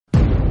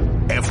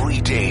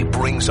every day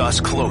brings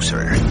us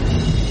closer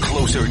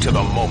to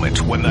the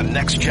moment when the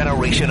next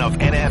generation of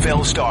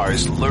NFL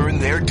stars learn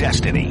their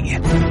destiny.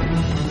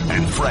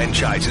 And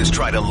franchises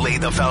try to lay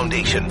the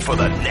foundation for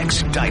the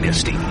next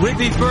dynasty. With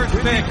the first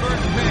pick.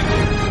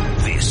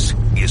 This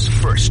is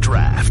First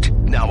Draft.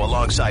 Now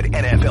alongside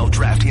NFL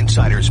Draft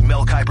Insiders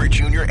Mel Kiper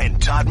Jr.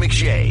 and Todd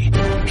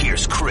McShay,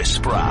 here's Chris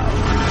Sproul.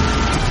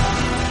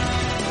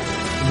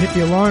 Hit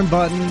the alarm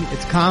button.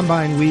 It's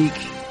Combine Week.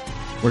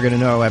 We're going to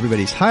know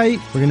everybody's height.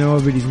 We're going to know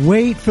everybody's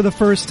weight for the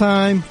first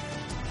time.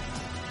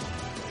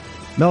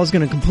 Mel's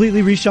going to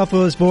completely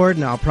reshuffle his board.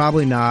 No,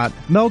 probably not.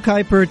 Mel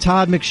Kiper,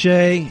 Todd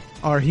McShay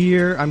are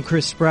here. I'm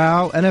Chris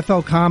Sproul.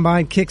 NFL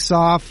Combine kicks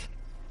off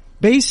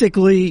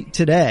basically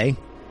today.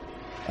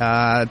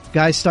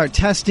 Guys start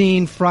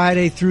testing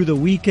Friday through the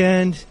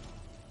weekend.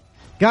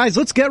 Guys,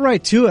 let's get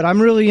right to it.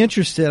 I'm really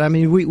interested. I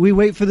mean, we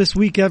wait for this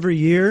week every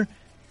year.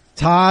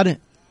 Todd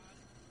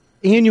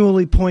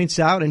annually points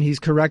out, and he's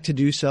correct to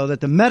do so, that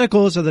the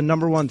medicals are the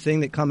number one thing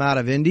that come out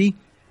of Indy.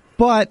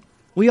 But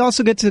we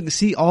also get to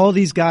see all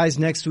these guys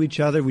next to each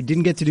other. We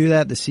didn't get to do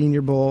that at the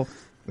Senior Bowl.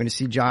 We're going to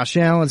see Josh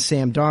Allen,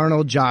 Sam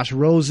Darnold, Josh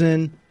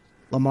Rosen,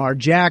 Lamar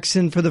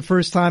Jackson for the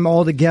first time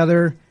all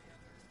together.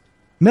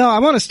 Mel, I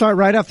want to start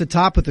right off the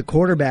top with the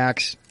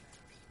quarterbacks.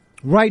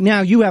 Right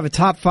now, you have a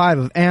top five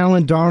of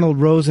Allen,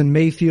 Darnold, Rosen,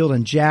 Mayfield,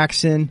 and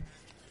Jackson.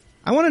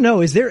 I want to know,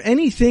 is there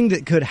anything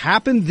that could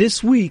happen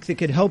this week that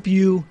could help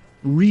you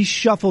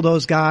reshuffle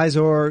those guys,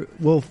 or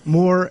will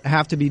more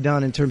have to be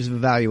done in terms of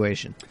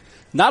evaluation?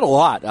 Not a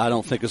lot, I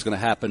don't think, is going to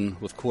happen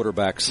with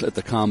quarterbacks at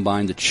the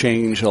Combine to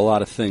change a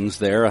lot of things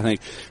there. I think,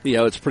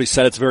 it's pretty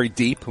set. It's very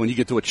deep. When you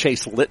get to a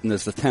Chase Litton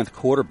as the 10th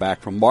quarterback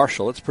from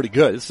Marshall, it's pretty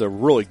good. It's a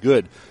really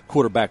good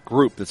quarterback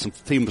group that some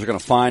teams are going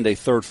to find a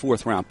third,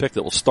 fourth round pick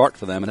that will start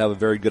for them and have a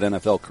very good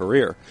NFL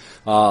career.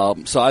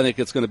 So I think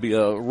it's going to be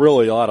a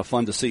lot of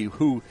fun to see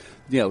who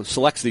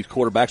selects these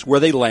quarterbacks, where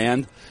they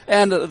land.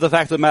 And the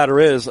fact of the matter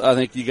is, I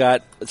think you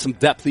got some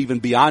depth even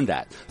beyond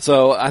that.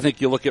 So I think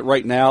you look at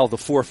right now the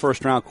 4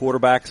 first-round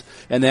quarterbacks,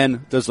 and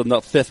then does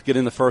the fifth get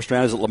in the first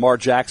round? Is it Lamar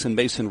Jackson,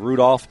 Mason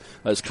Rudolph?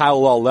 Is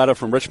Kyle Lauletta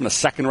from Richmond a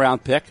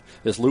second-round pick?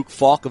 Is Luke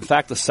Falk, in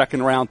fact, a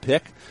second-round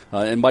pick?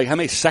 And Mike, how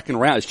many second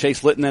rounds? Does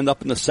Chase Litton end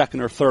up in the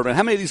second or third? And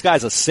how many of these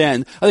guys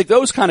ascend? I think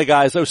those kind of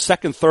guys, those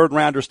second, third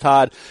rounders,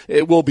 Todd,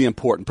 it will be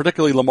important,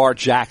 particularly Lamar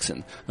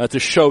Jackson, to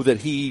show that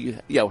he,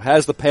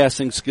 has the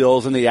passing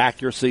skills and the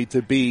accuracy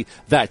to be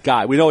that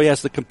guy. We know he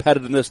has the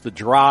competitiveness, the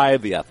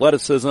drive, the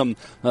athleticism,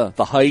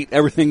 the height,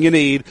 everything you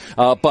need.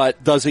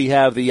 But does he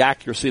have the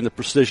accuracy and the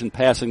precision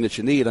passing that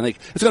you need? I think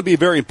it's going to be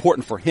very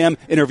important for him.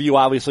 Interview,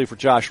 obviously, for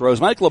Josh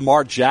Rosen. I think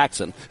Lamar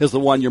Jackson is the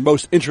one you're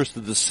most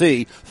interested to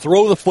see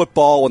throw the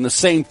football in the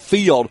same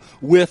field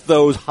with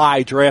those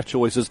high draft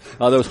choices,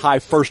 those high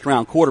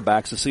first-round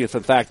quarterbacks, to see if,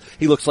 in fact,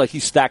 he looks like he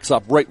stacks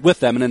up right with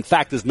them and, in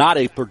fact, is not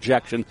a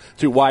projection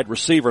to wide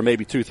receiver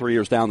maybe 2-3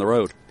 years down the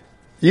road.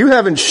 You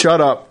haven't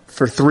shut up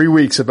for 3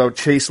 weeks about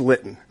Chase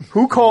Litton.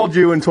 Who called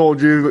you and told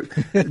you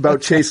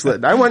about Chase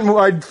Litton?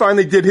 I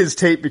finally did his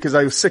tape because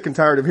I was sick and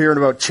tired of hearing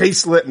about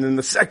Chase Litton in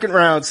the second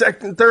round,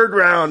 third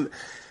round.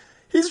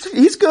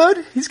 He's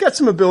good. He's got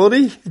some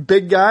ability.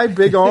 Big guy,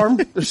 big arm,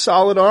 a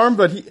solid arm,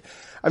 but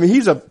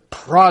he's a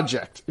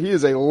project. He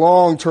is a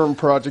long-term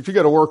project. You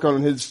got to work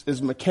on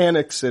his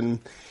mechanics, and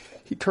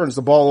he turns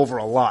the ball over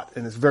a lot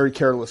and is very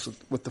careless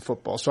with the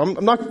football. So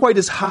I'm not quite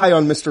as high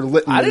on Mr.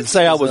 Litton. I didn't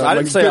say I was. I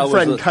didn't say I was.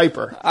 Friend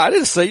Kiper. I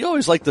didn't say you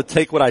always like to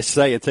take what I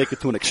say and take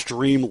it to an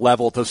extreme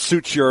level to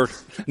suit your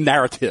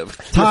narrative,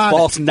 your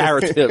false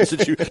narratives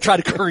that you try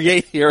to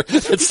create here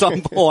at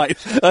some point.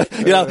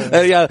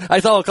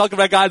 I thought talking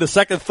about a guy in the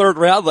second, third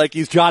round like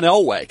he's John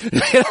Elway.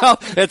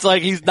 It's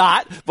like he's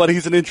not, but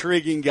he's an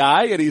intriguing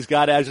guy, and he's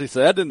got, as you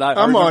said. And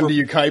I'm on to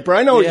you, Kiper.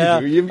 I know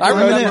what you do.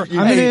 I'm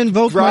going to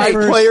invoke drive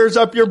players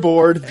up your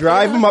board.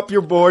 Drive them up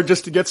your board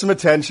just to get some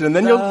attention, and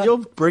then you'll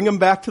bring them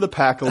back to the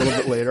pack a little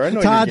bit later. I know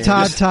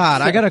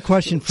Todd. I got a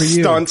question for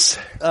you. Stunts.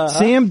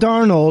 Sam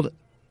Darnold,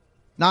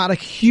 not a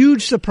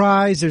huge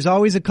surprise. There's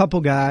always a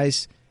couple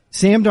guys.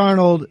 Sam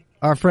Darnold,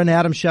 our friend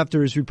Adam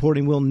Schefter is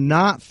reporting, will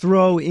not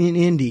throw in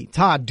Indy.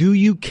 Todd, do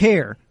you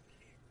care?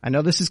 I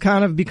know this has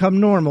kind of become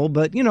normal,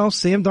 but,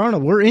 Sam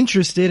Darnold, we're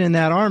interested in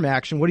that arm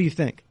action. What do you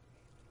think?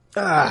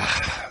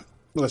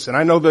 Listen,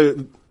 I know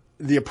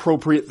the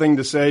appropriate thing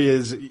to say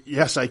is,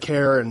 yes, I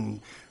care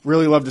and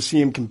really love to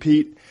see him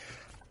compete.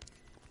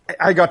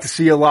 I got to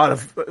see a lot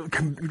of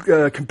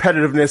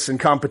competitiveness and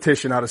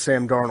competition out of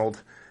Sam Darnold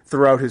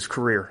throughout his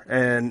career.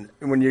 And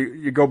when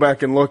you go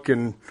back and look,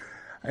 and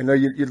I know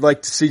you'd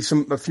like to see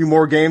a few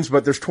more games,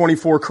 but there's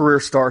 24 career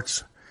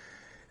starts.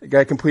 The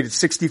guy completed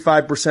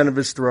 65% of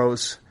his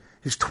throws.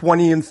 He's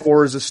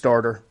 20-4 as a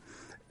starter.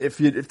 If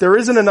there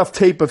isn't enough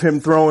tape of him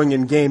throwing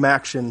in game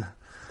action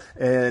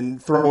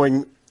and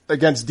throwing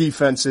against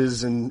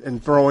defenses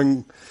and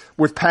throwing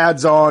with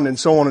pads on and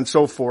so on and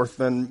so forth,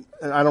 then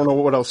I don't know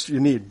what else you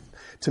need.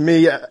 To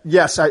me,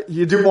 yes,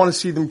 you do want to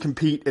see them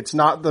compete. It's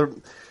not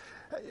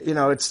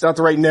it's not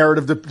the right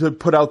narrative to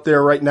put out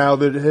there right now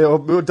that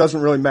it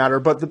doesn't really matter.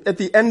 But at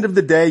the end of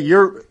the day,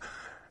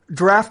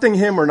 drafting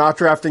him or not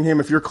drafting him,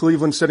 if you're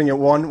Cleveland sitting at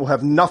 1, will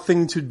have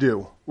nothing to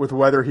do with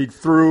whether he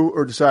threw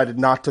or decided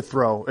not to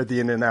throw at the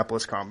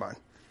Indianapolis Combine.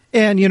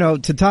 And,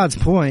 to Todd's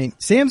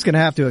point, Sam's going to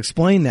have to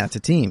explain that to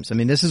teams. I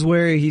mean, this is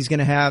where he's going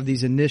to have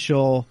these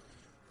initial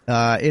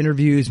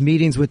interviews,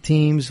 meetings with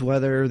teams,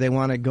 whether they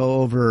want to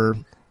go over.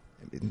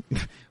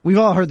 We've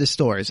all heard the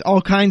stories.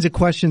 All kinds of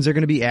questions are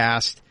going to be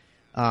asked.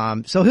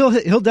 So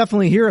he'll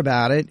definitely hear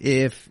about it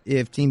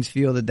if teams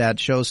feel that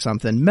shows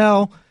something.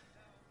 Mel,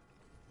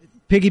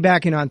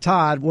 piggybacking on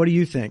Todd, what do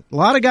you think? A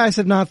lot of guys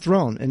have not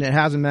thrown, and it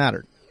hasn't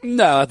mattered.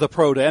 No, at the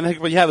pro day. I think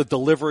when you have a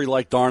delivery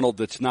like Darnold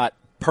that's not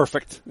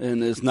perfect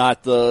and is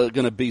not going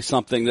to be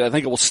something that I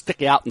think it will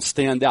stick out and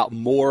stand out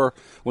more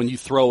when you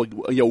throw,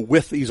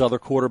 with these other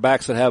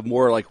quarterbacks that have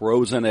more like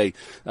Rosen, a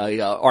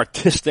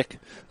artistic,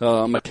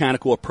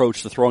 mechanical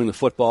approach to throwing the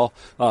football.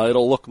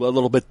 It'll look a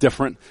little bit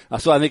different.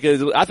 So I think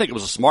it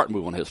was a smart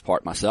move on his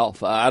part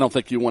myself. I don't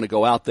think you want to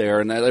go out there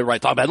and everybody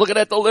talk about, look at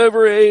that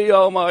delivery.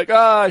 Oh my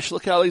gosh.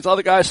 Look how these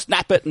other guys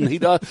snap it and he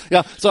does.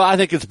 Yeah. So I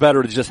think it's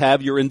better to just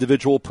have your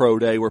individual pro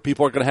day where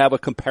people are going to have a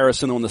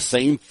comparison on the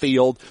same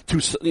field to,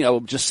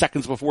 just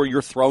seconds before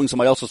you're throwing.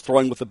 Somebody else is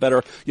throwing with a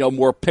better,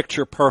 more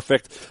picture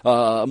perfect,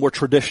 more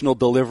traditional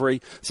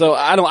delivery. So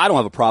I don't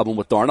have a problem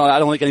with Darnold. I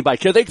don't think anybody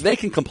cares. They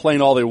can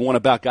complain all they want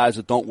about guys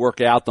that don't work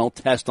out, don't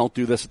test, don't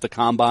do this at the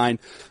combine.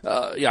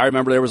 I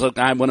remember there was a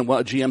time when a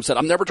GM said,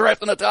 I'm never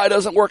drafting a guy who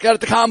doesn't work out at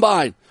the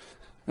combine.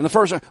 And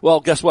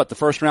guess what? The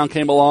first round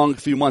came along a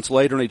few months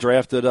later and they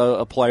drafted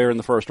a player in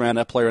the first round.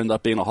 That player ended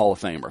up being a Hall of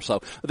Famer.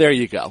 So there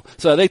you go.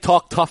 So they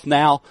talk tough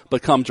now,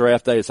 but come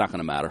draft day, it's not going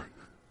to matter.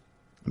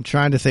 I'm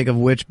trying to think of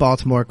which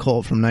Baltimore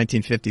Colt from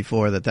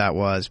 1954 that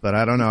was, but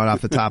I don't know it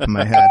off the top of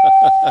my head.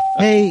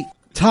 Hey,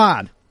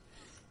 Todd,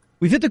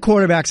 we've hit the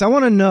quarterbacks. I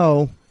want to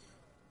know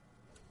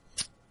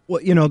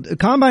the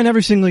combine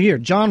every single year.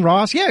 John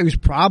Ross, he was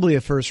probably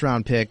a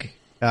first-round pick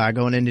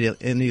going into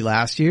Indy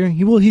last year.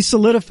 He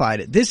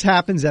solidified it. This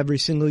happens every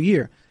single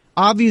year.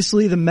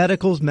 Obviously, the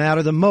medicals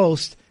matter the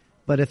most,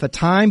 but if a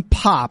time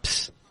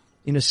pops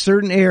in a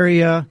certain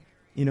area,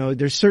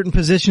 there's certain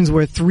positions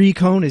where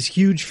 3-cone is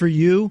huge for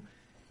you.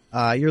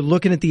 You're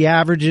looking at the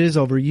averages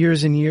over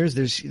years and years.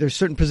 There's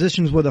certain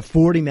positions where the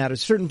 40 matters,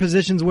 certain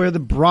positions where the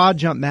broad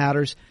jump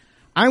matters.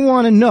 I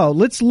want to know,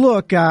 let's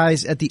look,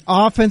 guys, at the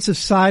offensive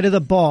side of the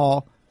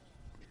ball.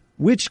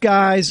 Which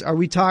guys are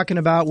we talking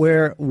about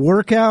where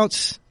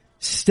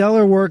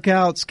stellar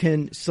workouts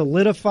can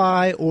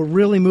solidify or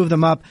really move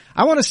them up?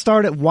 I want to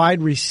start at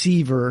wide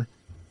receiver,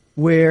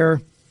 where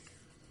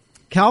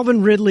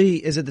Calvin Ridley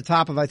is at the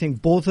top of, I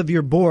think, both of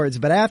your boards.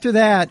 But after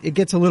that, it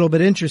gets a little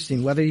bit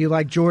interesting, whether you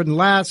like Jordan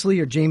Lastly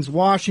or James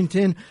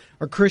Washington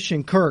or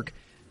Christian Kirk.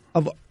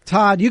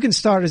 Todd, you can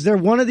start. Is there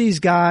one of these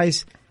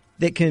guys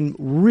that can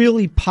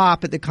really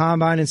pop at the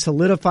combine and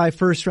solidify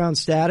first-round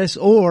status?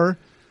 Or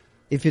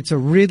if it's a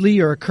Ridley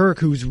or a Kirk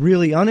who's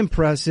really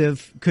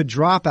unimpressive, could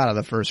drop out of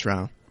the first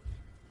round?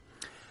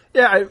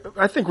 Yeah,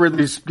 I think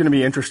Ridley's going to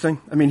be interesting.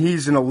 I mean,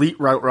 he's an elite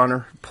route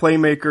runner,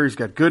 playmaker. He's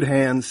got good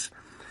hands.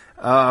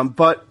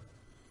 But,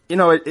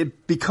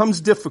 it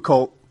becomes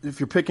difficult if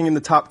you're picking in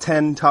the top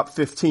 10, top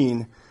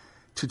 15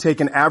 to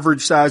take an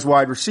average size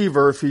wide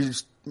receiver if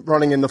he's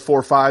running in the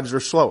 4.5s or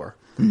slower.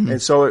 Mm-hmm.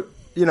 And so,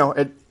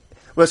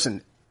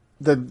 listen,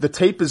 the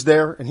tape is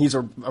there and he's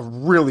a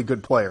really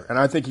good player. And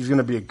I think he's going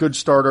to be a good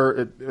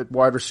starter at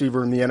wide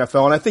receiver in the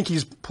NFL. And I think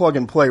he's plug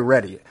and play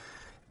ready.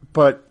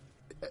 But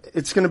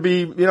it's going to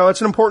be,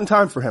 it's an important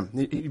time for him.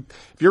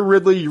 If you're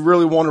Ridley, you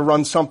really want to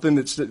run something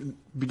that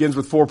begins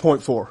with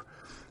 4.4.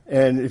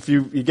 And if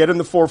you get in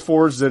the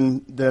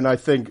 4.4s, then I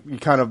think you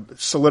kind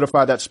of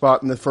solidify that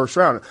spot in the first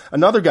round.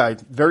 Another guy,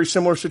 very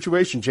similar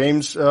situation,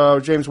 James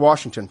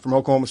Washington from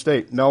Oklahoma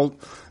State. Mel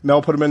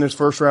put him in his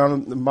first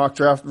round mock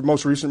draft,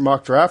 most recent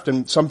mock draft,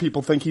 and some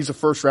people think he's a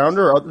first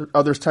rounder.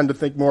 Others tend to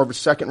think more of a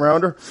second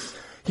rounder.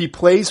 He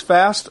plays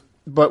fast,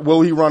 but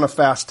will he run a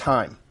fast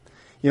time?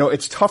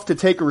 It's tough to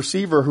take a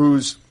receiver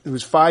who's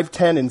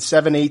 5'10" and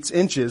 7/8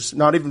 inches,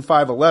 not even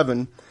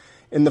 5'11",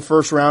 in the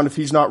first round if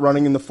he's not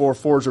running in the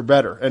 4.4s or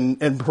better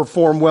and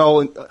perform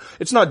well.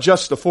 It's not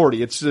just the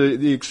 40. It's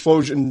the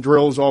explosion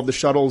drills, all the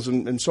shuttles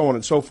and so on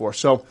and so forth.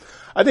 So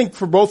I think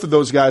for both of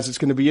those guys, it's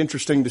going to be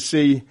interesting to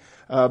see.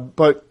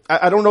 But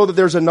I don't know that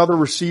there's another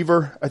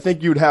receiver. I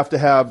think you'd have to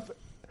have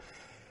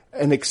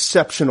an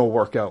exceptional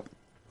workout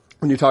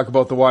when you talk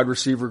about the wide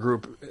receiver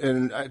group.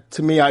 And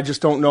to me, I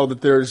just don't know that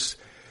there's,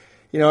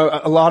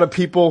 a lot of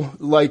people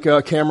like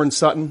Cortland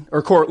Sutton,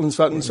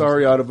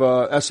 out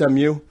of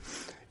SMU.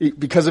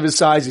 Because of his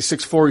size, he's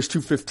 6'4", he's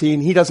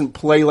 215. He doesn't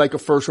play like a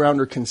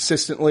first-rounder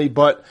consistently,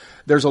 but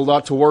there's a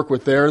lot to work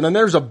with there. And then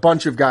there's a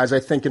bunch of guys, I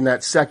think, in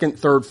that second,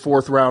 third,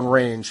 fourth-round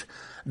range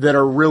that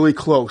are really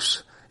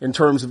close in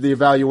terms of the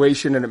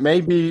evaluation. And it may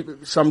be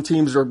some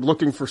teams are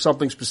looking for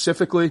something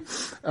specifically.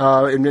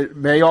 And it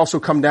may also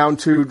come down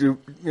to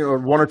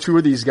one or two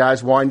of these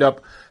guys wind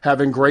up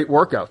having great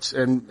workouts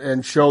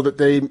and show that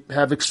they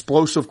have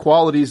explosive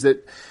qualities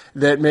that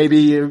that maybe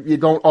you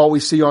don't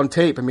always see on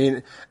tape. I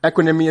mean,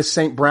 Equanimeous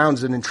St.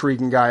 Brown's an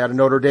intriguing guy out of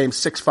Notre Dame,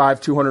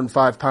 6'5",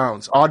 205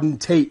 pounds. Auden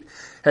Tate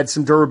had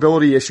some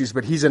durability issues,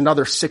 but he's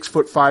another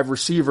 6'5"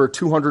 receiver,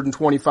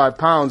 225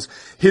 pounds.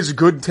 His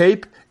good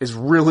tape is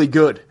really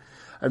good.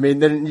 I mean,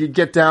 then you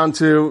get down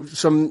to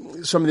some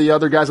of the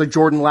other guys like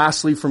Jordan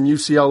Lastly from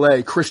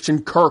UCLA,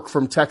 Christian Kirk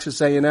from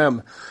Texas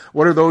A&M.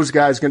 What are those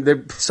guys going to,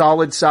 they're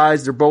solid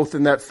size. They're both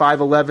in that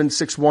 5'11",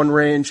 6'1"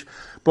 range,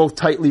 both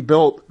tightly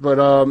built, but,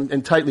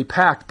 and tightly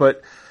packed,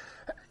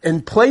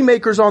 and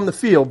playmakers on the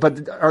field,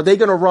 but are they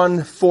going to run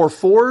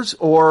 4.4s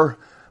or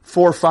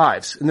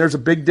 4.5s? And there's a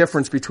big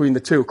difference between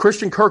the two.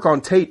 Christian Kirk on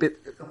tape, it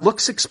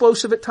looks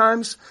explosive at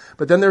times,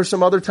 but then there's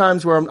some other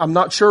times where I'm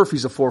not sure if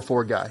he's a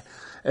 4.4 guy.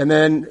 And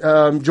then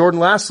Jordan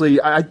Lastly,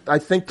 I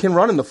think can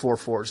run in the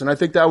 4.4s, and I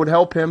think that would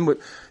help him.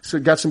 So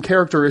got some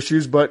character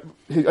issues, but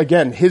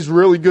again, his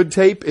really good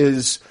tape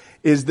is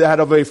that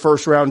of a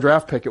first-round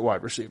draft pick at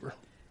wide receiver.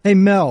 Hey,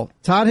 Mel,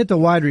 Todd hit the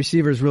wide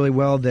receivers really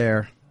well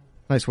there.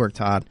 Nice work,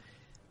 Todd.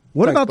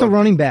 What Thanks, about the bud.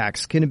 running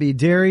backs? Can it be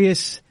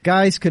Darius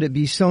Guice? Could it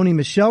be Sony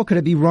Michel? Could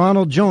it be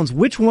Ronald Jones?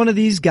 Which one of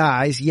these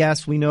guys?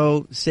 Yes, we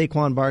know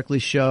Saquon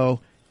Barkley's show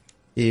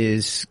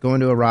is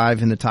going to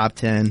arrive in the top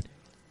 10.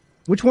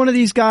 Which one of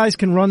these guys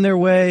can run their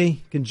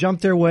way, can jump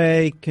their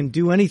way, can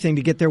do anything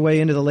to get their way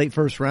into the late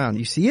first round?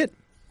 You see it?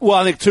 Well,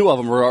 I think two of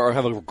them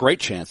have a great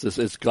chance.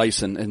 It's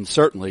Guice and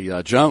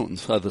certainly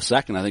Jones, the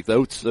second. I think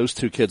those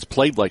two kids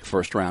played like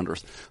first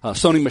rounders.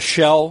 Sony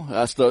Michel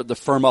has to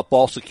firm up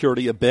ball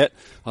security a bit,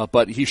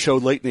 but he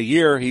showed late in the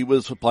year he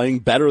was playing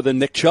better than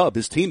Nick Chubb,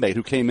 his teammate,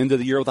 who came into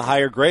the year with a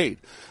higher grade.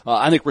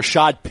 I think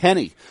Rashad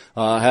Penny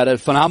had a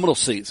phenomenal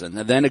season,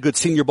 and then a good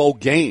Senior Bowl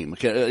game.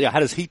 How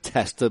does he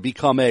test to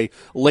become a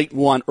late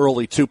one,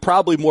 early two?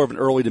 Probably more of an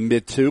early to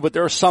mid two, but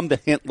there are some to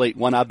hint late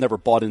one. I've never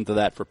bought into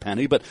that for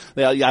Penny, but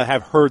I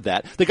have heard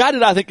that. The guy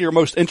that I think you're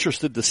most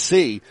interested to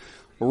see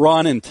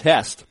run and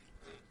test,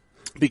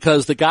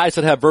 because the guys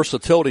that have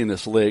versatility in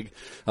this league,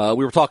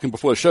 we were talking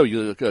before the show,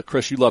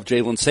 Chris, you love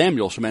Jalen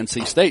Samuels from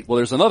NC State. Well,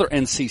 there's another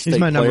NC State player. He's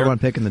my number one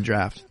pick in the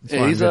draft.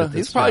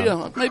 He's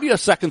probably maybe a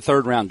second,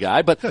 third round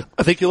guy, but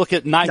I think you look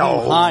at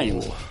Nyheim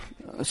Hines.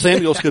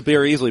 Samuels could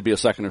very easily be a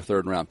second or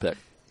third round pick.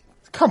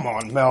 Come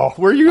on, Mel.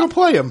 Where are you going to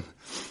play him?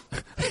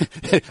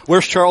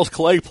 Where's Charles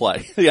Clay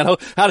play?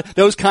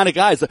 Those kind of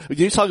guys.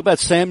 You talk about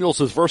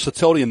Samuels'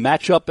 versatility and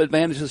matchup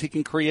advantages he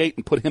can create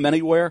and put him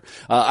anywhere.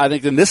 I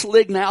think in this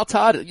league now,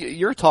 Todd,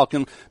 you're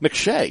talking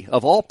McShay,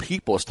 of all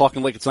people, is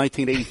talking like it's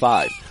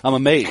 1985. I'm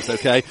amazed,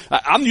 okay?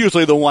 I'm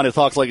usually the one that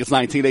talks like it's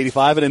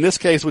 1985, and in this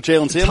case with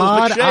Jalen Samuels,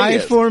 Todd, McShay I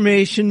is.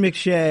 Formation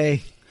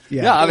McShay.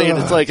 Yeah, I mean,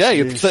 it's like,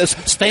 hey, it says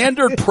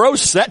standard pro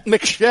set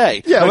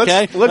McShay. Yeah,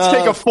 okay? let's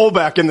take a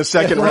fullback in the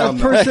second round.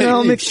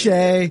 Personnel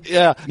McShay.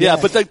 Yeah,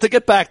 but to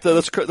get back to,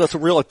 let's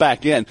reel it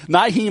back in.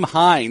 Nyheim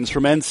Hines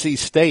from NC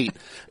State,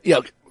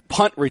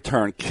 punt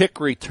return, kick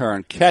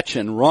return,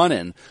 catching,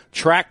 running,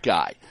 track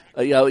guy.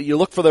 You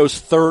look for those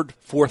third,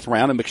 fourth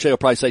round, and McShay will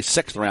probably say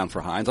sixth round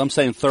for Hines. I'm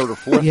saying third or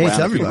fourth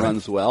round if he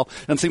runs well.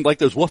 And it seems like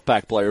those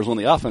Wolfpack players on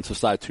the offensive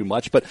side too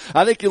much. But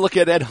I think you look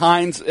at Ed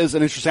Hines as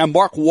an interesting.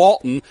 Mark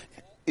Walton,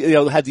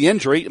 had the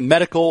injury.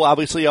 Medical,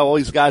 obviously, all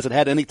these guys that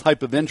had any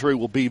type of injury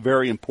will be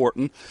very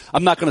important.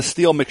 I'm not going to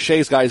steal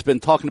McShay's guy. He's been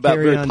talking about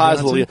very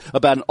positively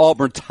about an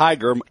Auburn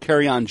Tiger,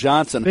 Kerryon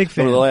Johnson, over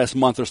the last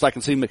month or so. I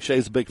can see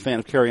McShay's a big fan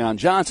of Kerryon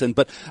Johnson,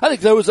 but I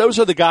think those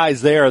are the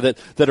guys there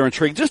that are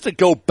intrigued. Just to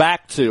go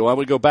back to, I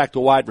would go back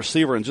to wide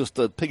receiver and just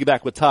to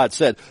piggyback what Todd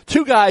said.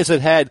 Two guys that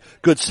had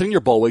good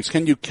Senior Bowl weeks.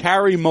 Can you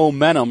carry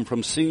momentum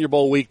from Senior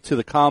Bowl week to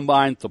the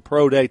Combine, to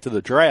Pro Day, to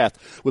the draft?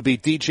 Would be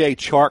DJ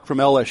Chark from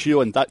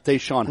LSU and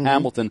Deshaun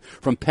Hamilton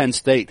from Penn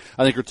State.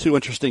 I think are two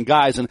interesting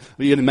guys. And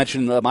you didn't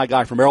mention my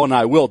guy from Maryland,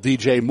 I will,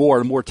 DJ Moore.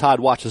 The more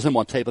Todd watches him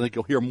on tape, I think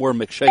you'll hear more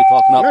McShay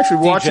talking up. I'm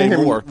actually watching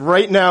DJ Moore him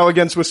right now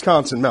against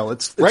Wisconsin, Mel.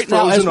 It's right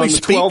now as we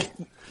speak.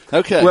 12th.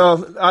 Okay.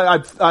 Well,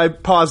 I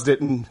paused it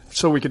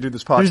so we could do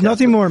this podcast. There's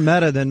nothing more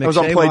meta than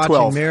McShay watching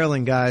 12.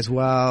 Maryland guys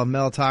while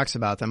Mel talks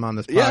about them on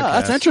this podcast. Yeah,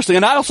 that's interesting.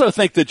 And I also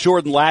think that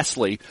Jordan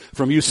Lastly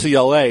from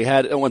UCLA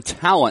had on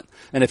talent,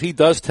 and if he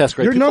does test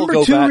great, you're people number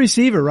go 2 back.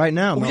 receiver right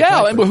now. Mel Yeah,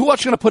 Kiper. and who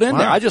else you going to put in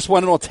there? I just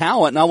went on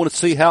talent, and I want to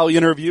see how he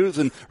interviews.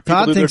 And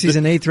Todd thinks he's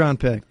an 8th round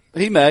pick.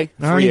 He may.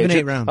 Not even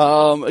 8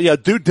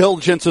 rounds. Due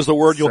diligence is the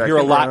word you'll hear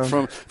a lot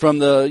from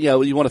the,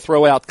 you want to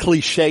throw out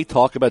cliche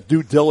talk about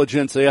due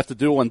diligence they have to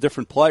do on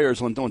different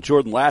players. On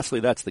Jordan Lastly,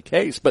 that's the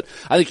case. But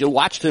I think you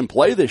watched him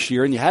play this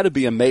year and you had to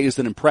be amazed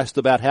and impressed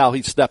about how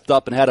he stepped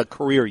up and had a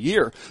career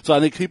year. So I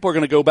think people are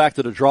going to go back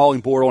to the drawing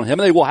board on him,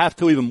 and they will have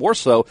to even more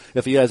so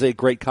if he has a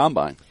great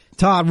combine.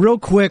 Todd, real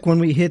quick, when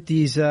we hit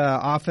these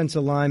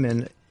offensive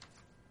linemen,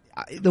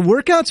 the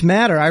workouts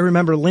matter. I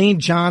remember Lane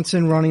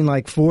Johnson running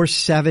like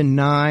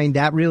 4.79.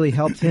 That really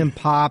helped him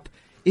pop.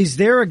 Is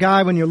there a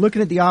guy when you're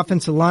looking at the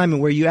offensive lineman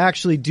where you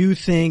actually do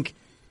think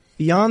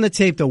beyond the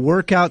tape, the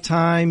workout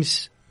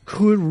times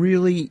could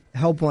really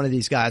help one of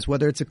these guys,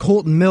 whether it's a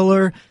Colton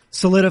Miller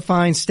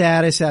solidifying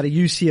status out of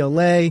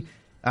UCLA,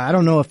 I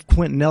don't know if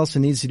Quentin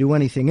Nelson needs to do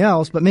anything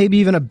else, but maybe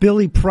even a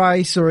Billy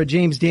Price or a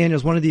James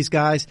Daniels, one of these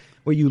guys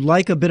where you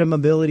like a bit of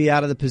mobility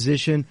out of the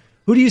position.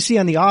 Who do you see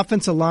on the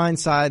offensive line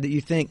side that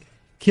you think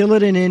kill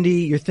it in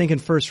Indy? You're thinking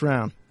first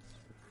round.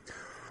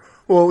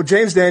 Well,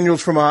 James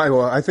Daniels from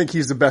Iowa, I think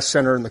he's the best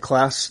center in the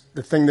class.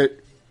 The thing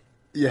that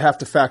you have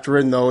to factor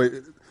in, though,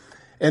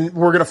 and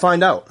we're going to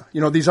find out,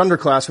 these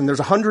underclassmen, there's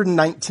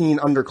 119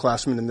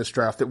 underclassmen in this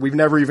draft that we've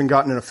never even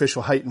gotten an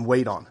official height and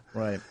weight on.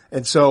 Right.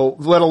 And so,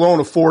 let alone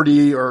a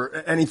 40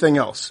 or anything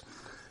else.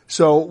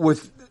 So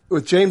with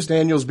James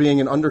Daniels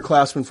being an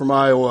underclassman from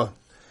Iowa,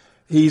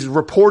 he's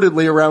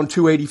reportedly around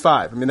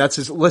 285. I mean, that's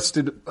his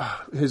listed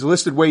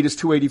weight is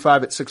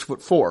 285 at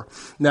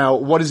 6'4". Now,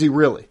 what is he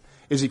really?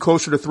 Is he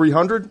closer to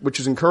 300, which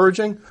is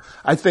encouraging?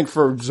 I think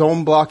for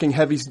zone blocking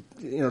heavy,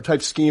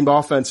 type schemed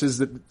offenses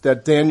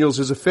that Daniels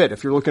is a fit.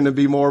 If you're looking to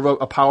be more of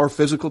a power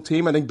physical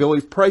team, I think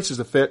Billy Price is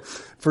a fit.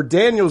 For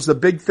Daniels, the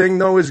big thing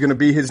though is going to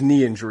be his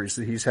knee injuries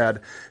that he's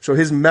had. So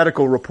his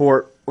medical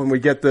report, when we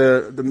get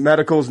the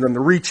medicals and then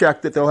the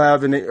recheck that they'll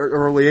have in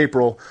early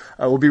April,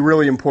 will be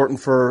really important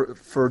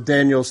for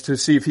Daniels to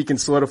see if he can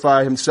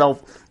solidify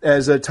himself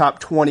as a top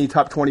 20,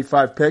 top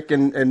 25 pick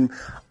and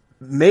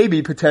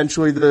maybe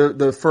potentially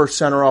the first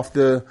center off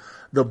the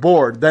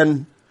board.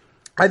 Then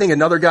I think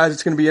another guy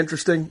that's going to be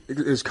interesting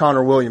is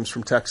Connor Williams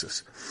from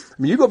Texas.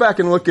 I mean, you go back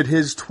and look at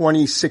his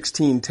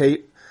 2016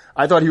 tape.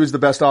 I thought he was the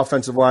best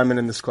offensive lineman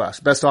in this class,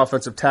 best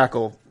offensive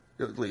tackle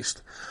at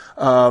least.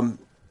 And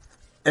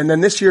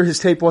then this year his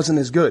tape wasn't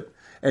as good.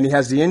 And he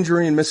has the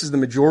injury and misses the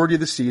majority of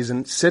the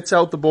season, sits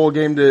out the bowl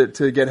game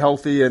to get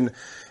healthy and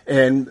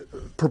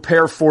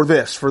prepare for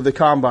the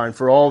combine,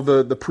 for all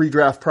the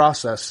pre-draft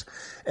process.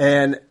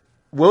 And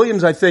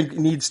Williams, I think,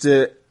 needs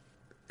to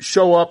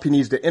show up. He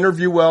needs to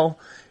interview well.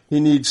 He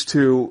needs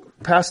to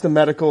pass the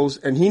medicals,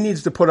 and he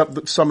needs to put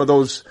up some of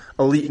those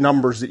elite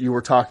numbers that you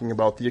were talking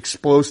about, the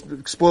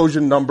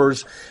explosion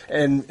numbers,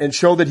 and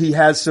show that he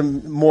has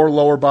some more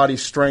lower body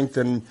strength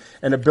and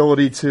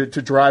ability to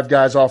drive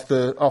guys off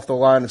the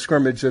line of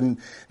scrimmage than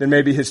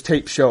maybe his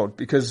tape showed,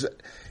 because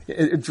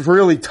it's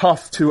really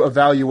tough to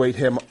evaluate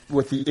him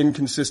with the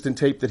inconsistent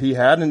tape that he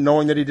had and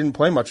knowing that he didn't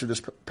play much of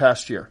this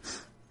past year.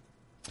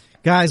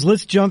 Guys,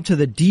 let's jump to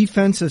the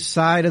defensive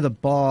side of the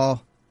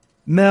ball.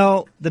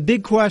 Mel, the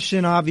big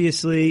question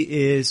obviously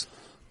is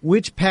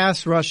which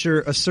pass rusher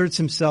asserts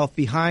himself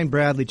behind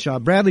Bradley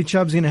Chubb? Bradley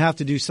Chubb's going to have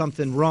to do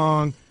something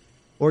wrong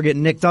or get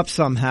nicked up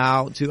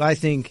somehow to, I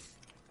think,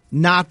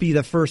 not be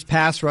the first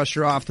pass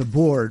rusher off the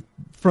board.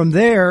 From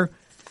there,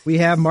 we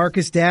have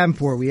Marcus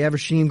Davenport, we have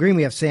Rasheem Green,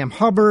 we have Sam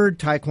Hubbard,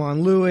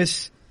 Tyquan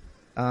Lewis,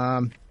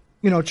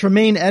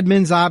 Tremaine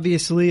Edmonds,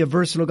 obviously a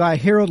versatile guy,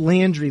 Harold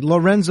Landry,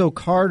 Lorenzo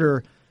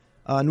Carter,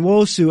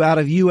 Nwosu out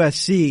of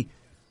USC.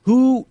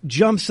 Who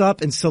jumps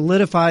up and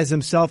solidifies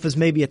himself as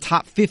maybe a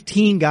top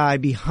 15 guy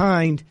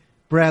behind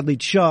Bradley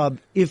Chubb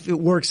if it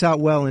works out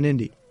well in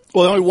Indy?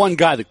 Well, the only one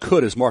guy that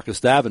could is Marcus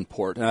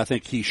Davenport, and I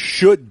think he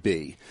should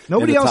be.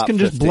 Nobody else can 15.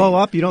 Just blow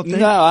up, you don't think?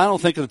 No, I don't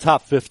think in the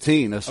top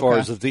 15 as far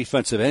as the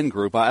defensive end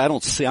group. I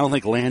don't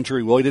think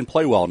Landry he didn't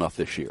play well enough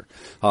this year.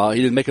 He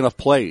didn't make enough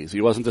plays.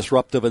 He wasn't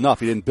disruptive enough.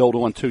 He didn't build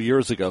one 2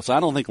 years ago. So I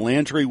don't think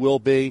Landry will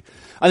be.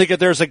 I think if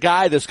there's a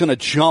guy that's going to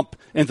jump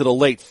into the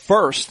late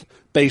first,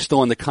 based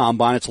on the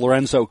combine, it's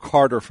Lorenzo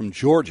Carter from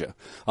Georgia,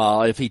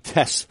 if he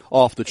tests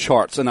off the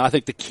charts. And I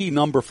think the key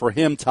number for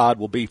him, Todd,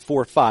 will be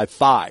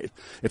 4.55.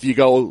 If you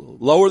go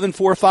lower than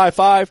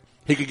 4.55,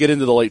 he could get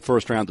into the late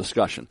first round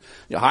discussion.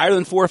 Higher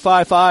than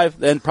 4.55,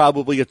 then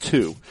probably a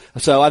 2.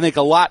 So I think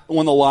a lot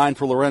on the line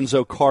for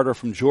Lorenzo Carter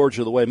from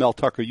Georgia, the way Mel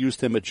Tucker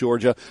used him at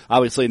Georgia.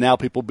 Obviously now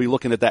people will be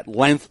looking at that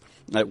length,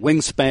 that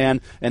wingspan,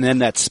 and then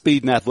that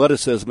speed and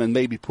athleticism, and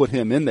maybe put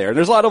him in there. And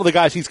there's a lot of the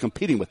guys he's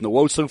competing with.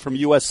 Nwosu from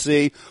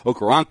USC,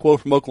 Okoronkwo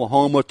from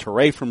Oklahoma,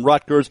 Teray from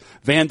Rutgers,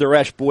 Van Der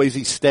Esch,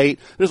 Boise State.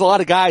 There's a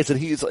lot of guys that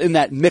he's in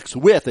that mix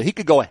with, and he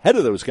could go ahead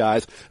of those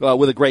guys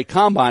with a great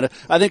combine.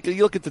 I think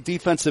you look at the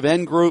defensive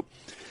end group,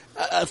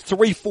 a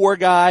 3-4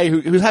 guy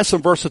who has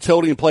some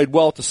versatility and played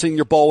well at the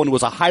Senior Bowl and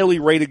was a highly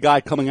rated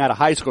guy coming out of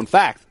high school. In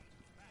fact,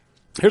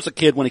 here's a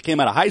kid when he came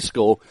out of high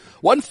school,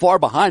 wasn't far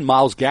behind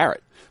Myles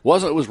Garrett.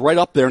 It was right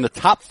up there in the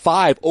top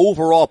 5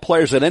 overall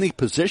players at any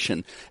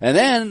position. And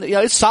then,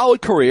 his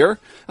solid career,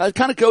 it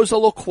kind of goes a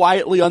little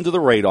quietly under the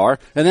radar.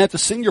 And then at the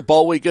Senior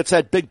Bowl, he gets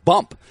that big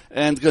bump.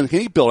 And can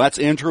he build? That's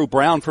Andrew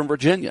Brown from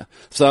Virginia.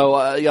 So,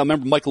 I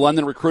remember Mike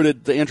London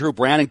recruited Andrew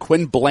Brown and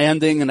Quinn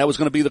Blanding, and that was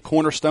going to be the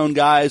cornerstone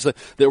guys that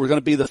were going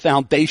to be the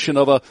foundation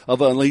of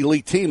an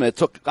elite team. And it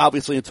took,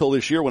 obviously, until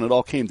this year when it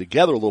all came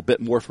together a little bit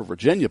more for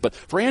Virginia. But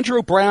for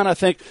Andrew Brown, I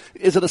think,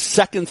 is it a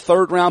second,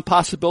 third round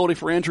possibility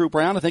for Andrew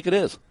Brown? I think it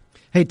is.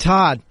 Hey,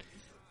 Todd,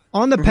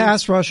 on the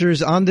pass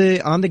rushers, on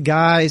the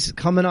guys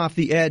coming off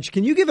the edge,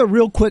 can you give a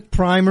real quick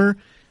primer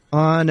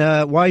on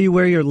why you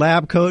wear your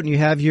lab coat and you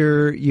have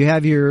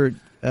your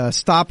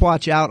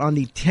stopwatch out on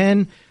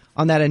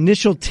that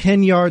initial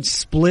 10-yard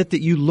split that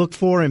you look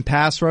for in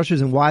pass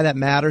rushers and why that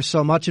matters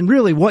so much, and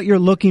really what you're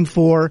looking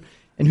for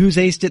and who's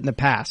aced it in the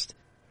past?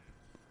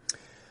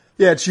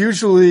 Yeah, it's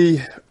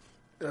usually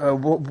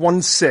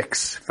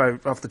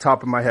 1.6 off the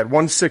top of my head.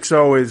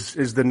 1.60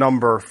 is the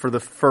number for the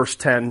first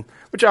 10,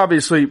 which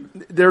obviously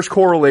there's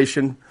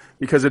correlation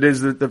because it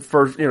is the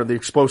first, the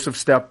explosive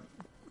step,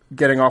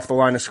 getting off the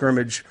line of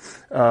scrimmage.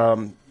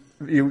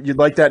 You'd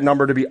like that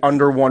number to be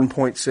under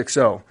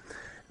 1.60.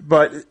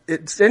 But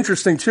it's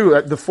interesting too,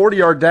 the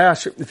 40-yard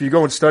dash, if you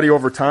go and study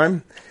over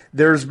time,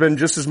 there's been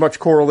just as much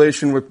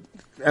correlation with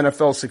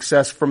NFL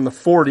success from the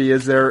 40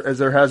 as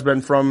there has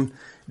been from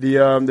the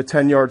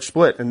 10-yard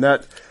split. And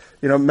that,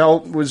 Mel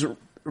was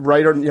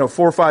right on,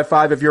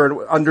 4.55 if you're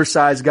an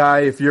undersized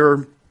guy, if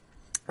you're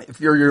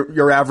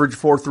your average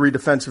 4.3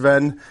 defensive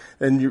end,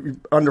 and you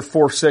under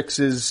 4.6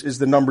 is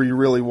the number you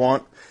really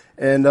want.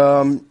 And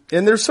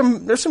there's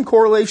some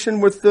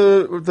correlation with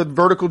the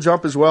vertical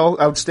jump as well.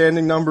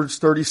 Outstanding numbers,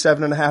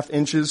 37.5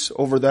 inches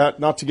over that.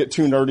 Not to get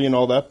too nerdy and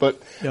all that, but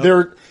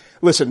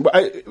listen,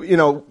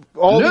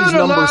 all these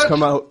numbers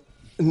come out.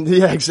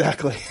 Yeah,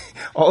 exactly.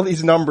 All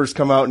these numbers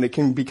come out and it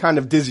can be kind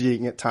of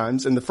dizzying at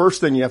times. And the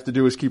first thing you have to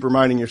do is keep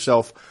reminding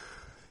yourself,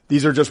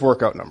 these are just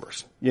workout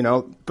numbers,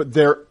 but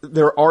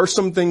there are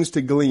some things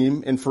to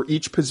glean. And for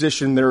each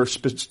position, there are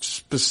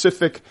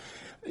specific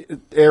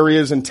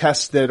areas and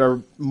tests that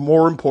are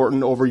more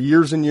important over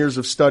years and years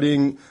of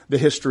studying the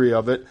history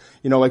of it.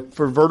 Like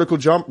for vertical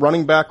jump,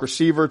 running back,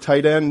 receiver,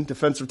 tight end,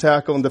 defensive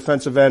tackle, and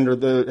defensive end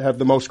have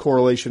the most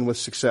correlation with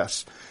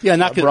success. Yeah,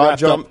 not get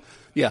wrapped up.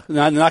 Yeah,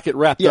 not get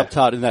wrapped up,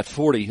 Todd, in that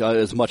 40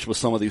 as much with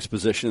some of these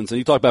positions. And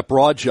you talk about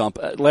broad jump.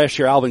 Last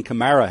year, Alvin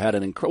Kamara had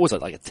was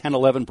it like a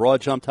 10-11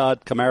 broad jump,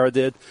 Todd? Kamara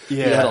did?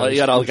 Yeah. He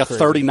had like a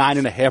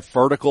 39.5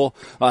 vertical.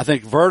 I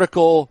think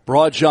vertical,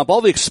 broad jump,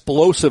 all the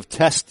explosive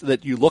tests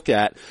that you look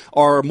at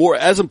are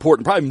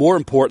probably more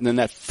important than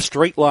that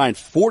straight line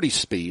 40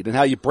 speed and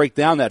how you break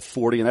down that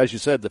 40. And as you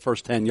said, the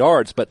first 10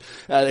 yards. But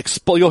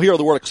you'll hear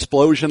the word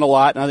explosion a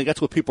lot, and I think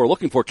that's what people are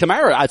looking for.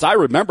 Kamara, as I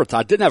remember,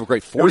 Todd, didn't have a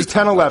great 40. It was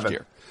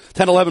 10-11.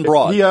 10-11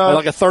 broad.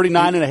 Like a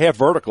 39.5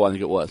 vertical, I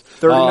think it was.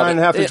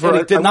 39.5 inch vertical.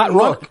 He did not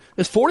run.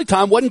 His 40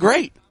 time wasn't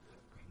great.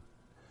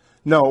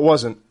 No, it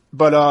wasn't.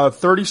 But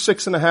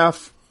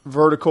 36.5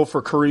 vertical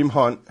for Kareem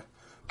Hunt.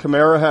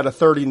 Kamara had a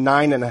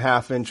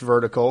 39.5 inch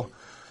vertical.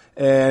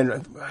 And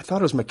I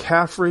thought it was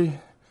McCaffrey.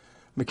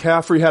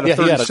 McCaffrey had a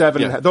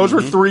 37.5. Those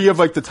were three of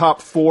like the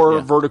top four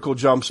vertical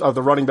jumps of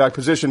the running back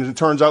position. And it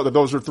turns out that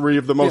those are three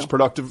of the most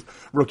productive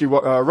rookie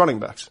running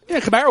backs. Yeah,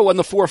 Kamara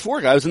wasn't the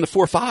 4.4 guy. He was in the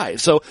 4.5.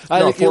 So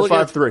I think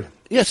 4.53.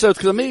 Yeah, so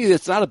to me,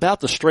 it's not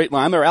about the straight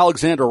line. There,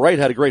 Alexander Wright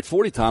had a great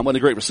 40 time, wasn't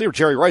a great receiver.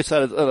 Jerry Rice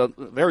had a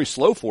very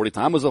slow 40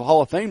 time, was a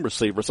Hall of Fame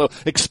receiver. So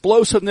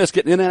explosiveness,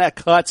 getting in and out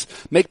cuts,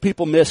 make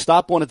people miss,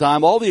 stop on a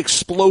dime, all the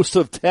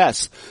explosive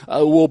tests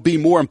will be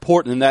more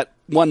important than that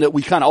one that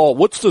we kind of,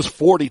 what's this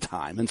 40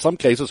 time? In some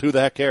cases, who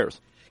the heck cares?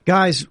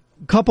 Guys,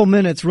 couple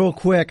minutes real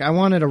quick. I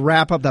wanted to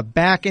wrap up the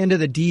back end of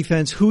the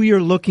defense, who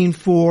you're looking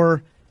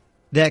for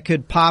that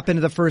could pop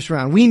into the first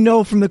round. We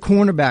know from the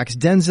cornerbacks,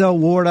 Denzel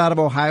Ward out of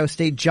Ohio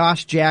State,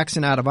 Josh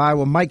Jackson out of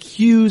Iowa, Mike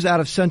Hughes out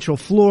of Central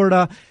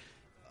Florida,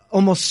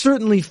 almost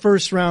certainly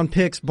first round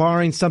picks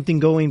barring something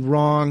going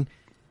wrong.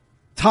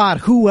 Todd,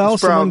 who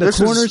else among the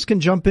corners can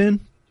jump in?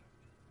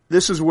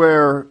 This is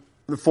where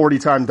the 40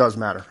 time does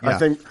matter. Yeah. I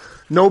think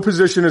no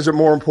position is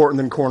more important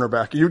than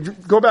cornerback. You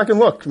go back and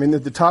look. I mean,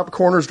 the top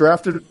corners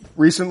drafted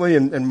recently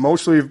and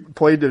mostly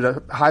played at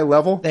a high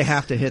level. They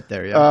have to hit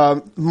there, yeah.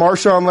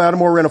 Marshawn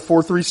Lattimore ran a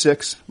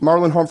 4.36.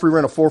 Marlon Humphrey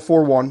ran a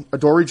 4.41.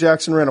 Adoree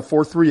Jackson ran a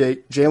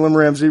 4.38. Jalen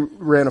Ramsey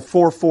ran a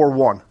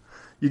 4.41.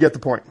 You get the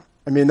point.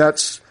 I mean,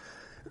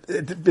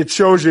 it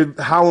shows you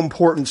how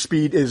important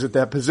speed is at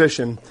that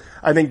position.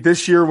 I think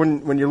this year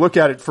when you look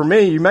at it, for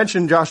me, you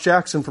mentioned Josh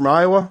Jackson from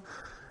Iowa.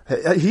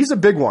 He's a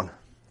big one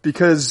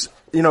because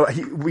we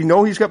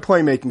know he's got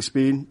playmaking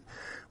speed.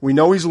 We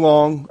know he's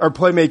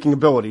playmaking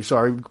ability,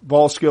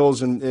 ball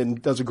skills,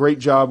 and does a great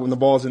job when the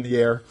ball's in the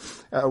air.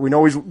 We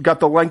know he's got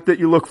the length that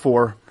you look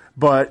for,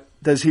 but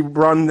does he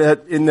run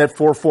that in that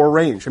 4.4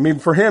 range? I mean,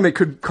 for him, it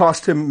could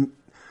cost him,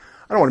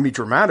 I don't want to be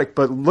dramatic,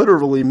 but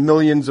literally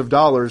millions of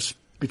dollars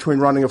between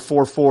running a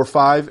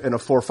 4.45 and a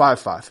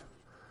 4.55.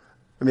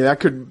 I mean,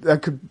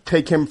 that could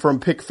take him from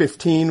pick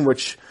 15,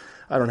 which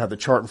I don't have the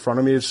chart in front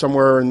of me, is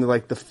somewhere in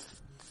like the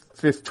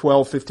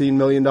 $15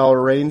 million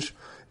range,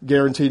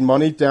 guaranteed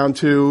money, down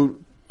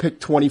to pick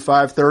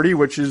 25, 30,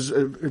 which is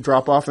a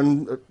drop off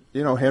in,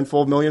 a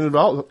handful of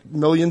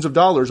millions of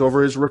dollars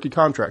over his rookie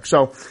contract.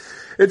 So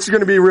it's going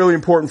to be really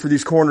important for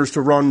these corners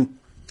to run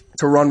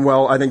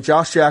well. I think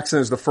Josh Jackson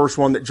is the first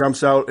one that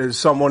jumps out as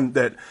someone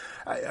that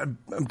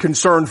I'm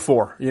concerned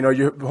for.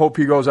 You hope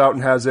he goes out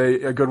and has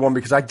a good one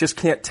because I just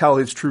can't tell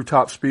his true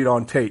top speed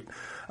on tape.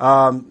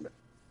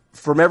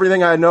 From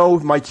everything I know,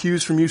 Mike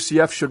Hughes from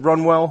UCF should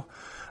run well.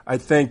 I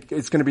think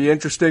it's going to be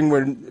interesting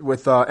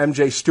with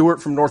MJ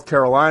Stewart from North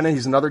Carolina.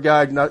 He's another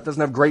guy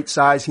doesn't have great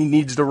size. He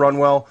needs to run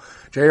well.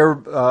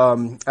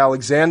 Jair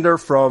Alexander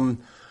from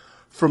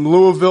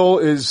Louisville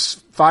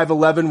is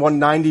 5'11",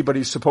 190, but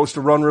he's supposed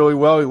to run really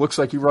well. He looks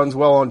like he runs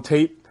well on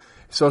tape.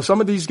 So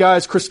some of these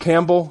guys, Chris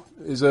Campbell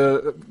is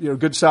a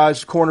good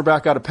sized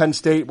cornerback out of Penn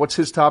State. What's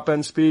his top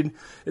end speed?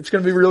 It's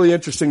going to be really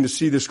interesting to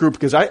see this group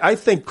because I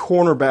think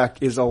cornerback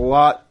is a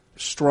lot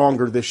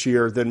stronger this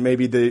year than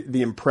maybe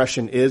the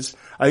impression is.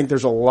 I think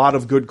there's a lot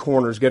of good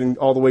corners getting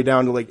all the way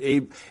down to like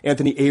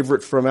Anthony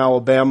Averett from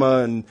Alabama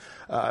and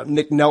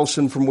Nick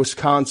Nelson from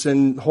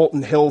Wisconsin,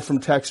 Holton Hill from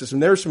Texas.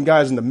 And there's some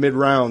guys in the mid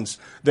rounds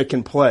that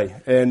can play.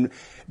 And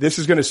this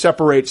is going to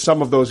separate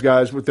some of those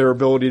guys with their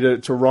ability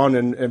to run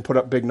and put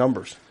up big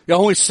numbers. The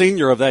only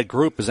senior of that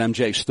group is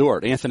M.J.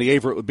 Stewart. Anthony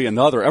Averett would be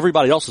another.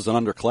 Everybody else is an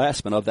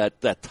underclassman of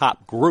that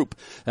top group.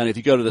 And if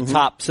you go to the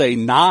top, say,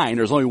 9,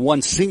 there's only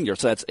one senior.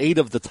 So that's 8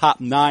 of the top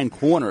 9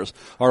 corners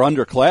are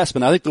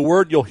underclassmen. I think the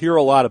word you'll hear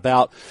a lot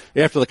about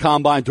after the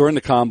combine, during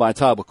the combine,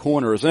 type of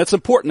corners. And it's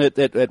important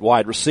at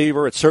wide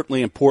receiver. It's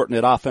certainly important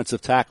at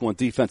offensive tackle and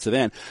defensive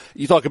end.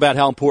 You talk about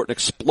how important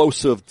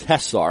explosive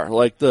tests are,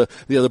 like the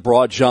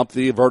broad jump,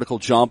 the vertical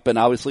jump, and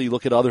obviously you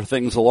look at other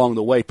things along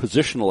the way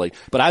positionally.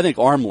 But I think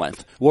arm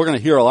length. We're going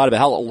to hear a lot about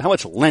how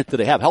much length do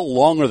they have, how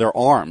long are their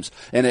arms.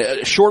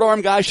 And short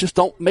arm guys just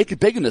don't make it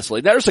big in this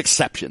league. There's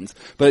exceptions.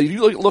 But if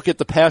you look at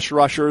the pass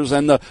rushers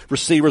and the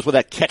receivers with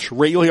that catch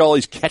rate, you'll hear all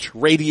these catch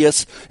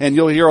radius and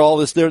you'll hear all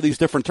these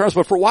different terms.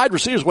 But for wide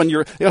receivers, when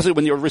your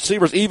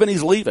receiver's even,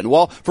 he's leaving.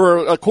 Well,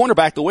 for a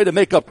cornerback, the way to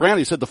make up ground,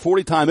 he said the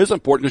 40 time is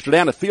important because you're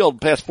down the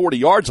field past 40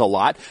 yards a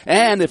lot.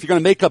 And if you're going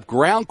to make up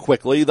ground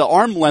quickly, the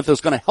arm length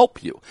is going to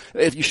help you.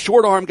 If you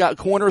short arm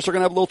corners are going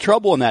to have a little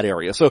trouble in that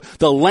area. So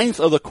the length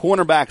of the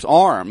cornerback's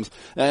arms,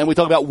 and we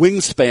talk about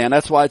wingspan,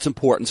 that's why it's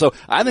important. So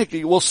I think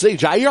we'll see.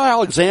 Jair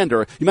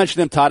Alexander, you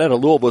mentioned him, Todd, out of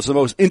Louisville, was the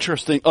most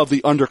interesting of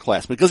the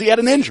underclassmen because he had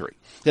an injury.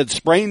 He had a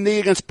sprained knee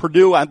against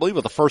Purdue, I believe,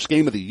 with the first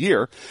game of the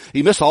year.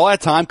 He missed all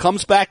that time,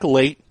 comes back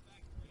late.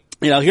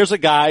 Here's a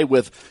guy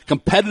with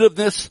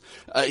competitiveness.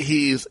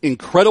 He's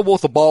incredible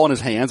with the ball in his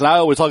hands. And I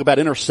always talk about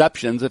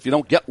interceptions. If you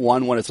don't get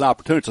one when it's an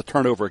opportunity, it's a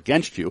turnover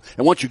against you.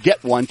 And once you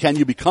get one, can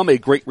you become a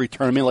great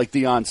return man like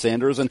Deion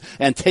Sanders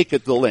and take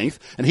it the length?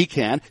 And he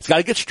can. He's got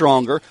to get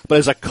stronger. But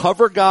as a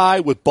cover guy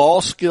with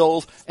ball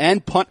skills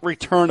and punt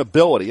return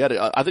ability, I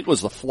think it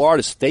was the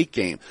Florida State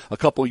game a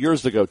couple of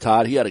years ago,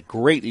 Todd. He had a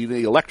great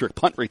electric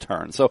punt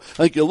return. So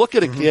I think you look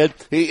at a kid,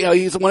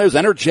 he's one who's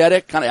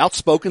energetic, kind of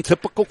outspoken,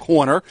 typical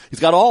corner.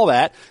 He's got all that.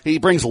 He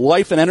brings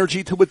life and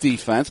energy to a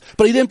defense,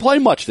 but he didn't play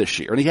much this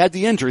year, and he had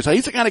the injury. So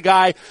he's the kind of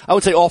guy, I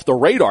would say, off the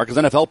radar, because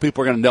NFL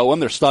people are going to know him.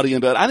 They're studying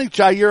him. But I think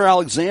Jair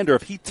Alexander,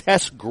 if he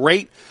tests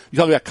great, you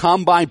talk about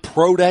Combine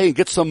Pro Day and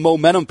get some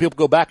momentum. People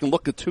go back and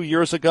look at 2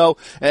 years ago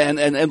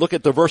and look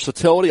at the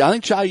versatility. I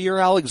think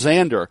Jair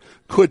Alexander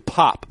could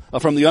pop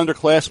from the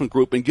underclassmen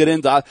group and get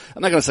into,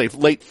 I'm not going to say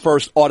late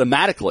first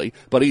automatically,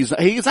 but he's not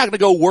going to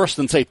go worse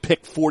than, say,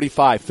 pick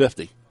 45,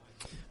 50.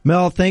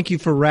 Mel, thank you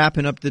for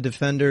wrapping up the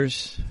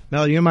defenders.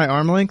 Mel, you know my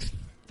arm length?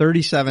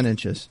 37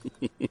 inches.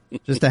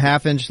 Just a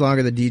half inch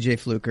longer than DJ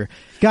Fluker.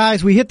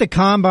 Guys, we hit the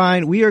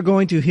combine. We are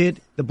going to hit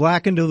the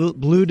black and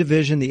blue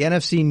division, the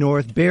NFC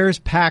North, Bears,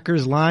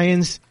 Packers,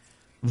 Lions,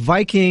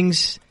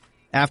 Vikings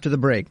after the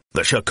break.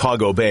 The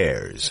Chicago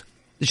Bears.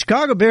 The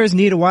Chicago Bears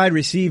need a wide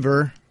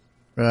receiver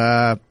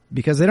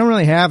because they don't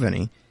really have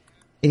any.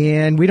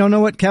 And we don't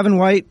know what Kevin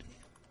White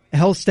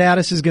health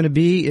status is going to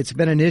be. It's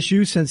been an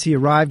issue since he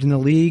arrived in the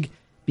league.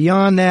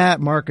 Beyond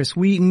that, Marcus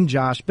Wheaton,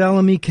 Josh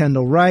Bellamy,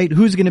 Kendall Wright.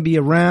 Who's going to be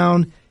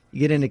around? You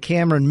get into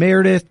Cameron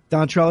Meredith,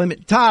 Dontrell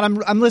Emmett.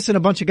 Todd, I'm listing a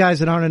bunch of guys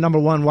that aren't a number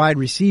one wide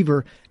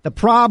receiver. The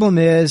problem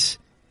is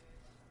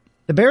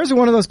the Bears are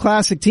one of those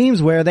classic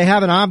teams where they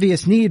have an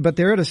obvious need, but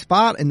they're at a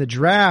spot in the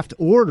draft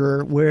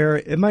order where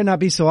it might not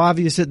be so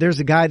obvious that there's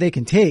a guy they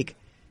can take.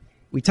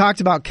 We talked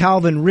about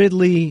Calvin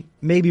Ridley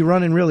maybe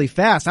running really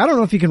fast. I don't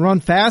know if he can run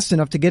fast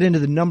enough to get into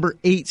the number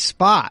 8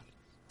 spot.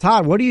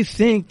 Todd, what do you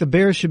think the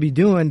Bears should be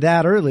doing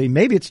that early?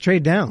 Maybe it's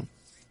trade down.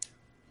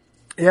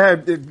 Yeah,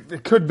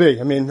 it could be.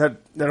 I mean,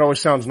 that always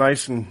sounds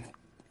nice and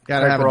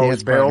gotta have a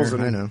dance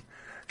partner. I know.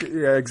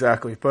 Yeah,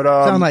 exactly. But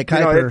sound like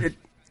Kuiper.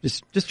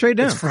 Just trade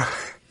down.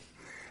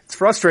 It's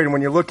frustrating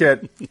when you look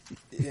at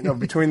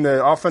between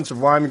the offensive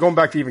line, going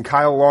back to even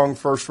Kyle Long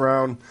first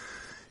round.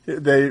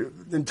 They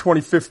in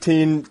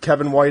 2015,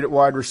 Kevin White at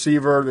wide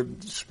receiver,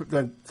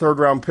 the third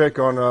round pick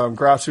on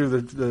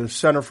Grassu, the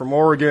center from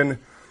Oregon.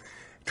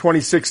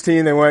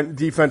 2016, they went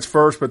defense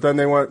first, but then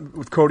they went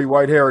with Cody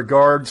Whitehair at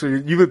guard. So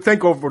you would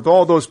think with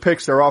all those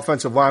picks, their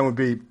offensive line would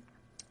be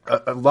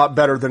a lot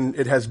better than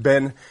it has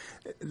been.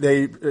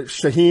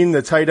 Shaheen,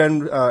 the tight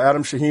end,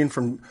 Adam Shaheen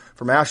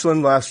from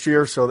Ashland last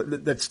year. So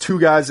that's 2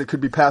 guys that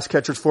could be pass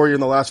catchers for you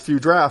in the last few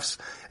drafts.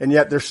 And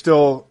yet they're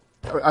still,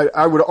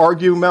 I would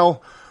argue,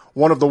 Mel,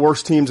 one of the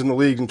worst teams in the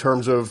league in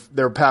terms of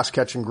their pass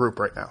catching group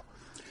right now.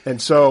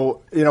 And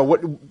so,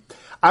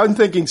 I'm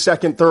thinking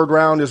second, third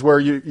round is where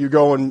you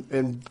go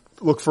and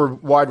look for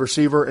wide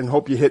receiver and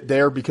hope you hit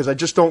there, because I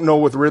just don't know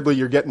with Ridley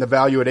you're getting the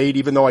value at 8,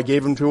 even though I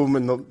gave him to him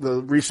in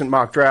the recent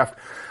mock draft.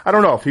 I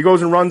don't know if he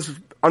goes and runs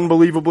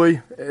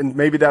unbelievably, and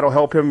maybe that'll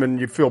help him and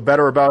you feel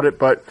better about it.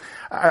 But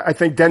I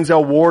think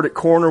Denzel Ward at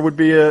corner would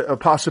be a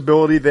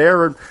possibility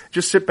there. And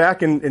just sit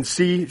back and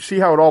see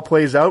how it all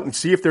plays out and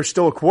see if there's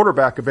still a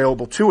quarterback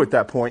available too at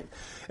that point.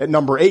 at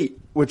number 8,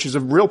 which is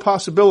a real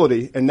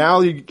possibility. And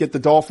now you get the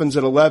Dolphins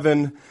at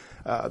 11,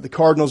 the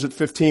Cardinals at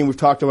 15. We've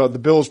talked about the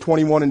Bills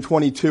 21 and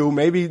 22.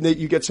 Maybe that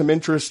you get some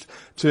interest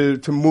to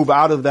move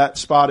out of that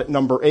spot at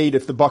number 8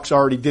 if the Bucs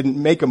already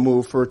didn't make a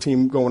move for a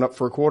team going up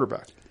for a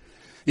quarterback.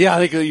 Yeah,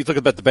 I think you look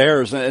about the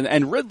Bears,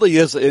 and Ridley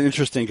is an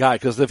interesting guy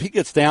because if he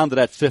gets down to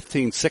that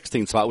 15,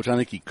 16 spot, which I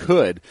think he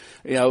could,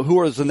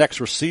 who is the next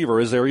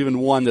receiver? Is there even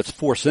one that's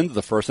forced into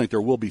the first? I think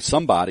there will be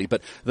somebody,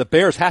 but the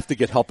Bears have to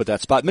get help at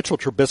that spot. Mitchell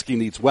Trubisky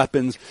needs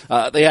weapons.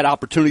 They had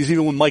opportunities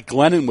even when Mike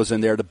Glennon was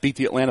in there to beat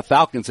the Atlanta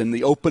Falcons in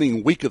the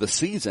opening week of the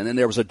season, and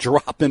there was a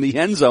drop in the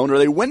end zone or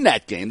they win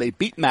that game. They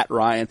beat Matt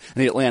Ryan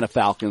and the Atlanta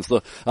Falcons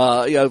for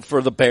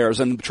the Bears.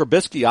 And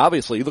Trubisky,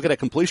 obviously, you look at that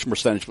completion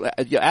percentage,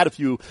 you add a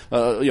few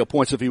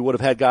points if he would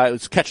have had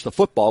guys catch the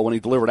football when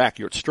he delivered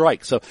accurate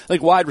strikes. So I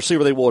think wide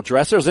receiver they will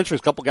address. There's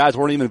interest. A couple guys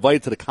weren't even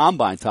invited to the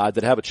combine, Todd,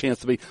 that have a chance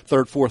to be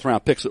 3rd, 4th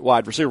round picks at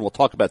wide receiver. We'll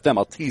talk about them.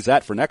 I'll tease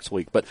that for next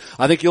week. But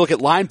I think you look at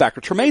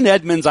linebacker. Tremaine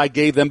Edmonds I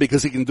gave them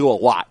because he can do a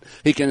lot.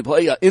 He can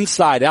play an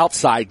inside,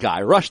 outside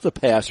guy, rush the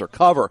passer,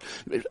 cover.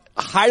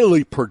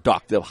 Highly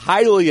productive,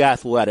 highly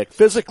athletic,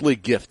 physically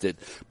gifted,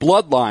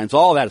 bloodlines,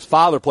 all that. His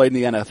father played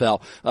in the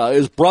NFL.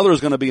 His brother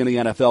is going to be in the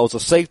NFL as a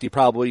safety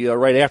probably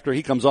right after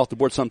he comes off the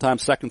board sometime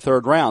 2nd,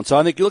 3rd round. So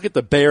I think you look at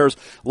the Bears,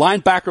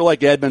 linebacker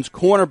like Edmonds,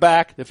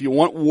 cornerback, if you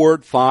want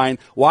Ward, fine.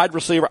 Wide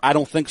receiver, I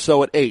don't think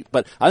so at 8.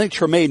 But I think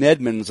Tremaine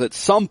Edmonds at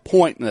some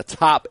point in the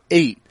top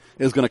 8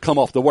 is going to come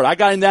off the board. I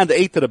got him down to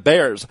 8 to the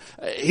Bears.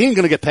 He ain't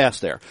going to get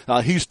past there.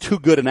 He's too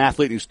good an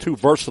athlete. He's too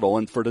versatile.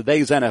 And for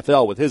today's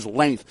NFL, with his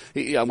length,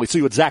 we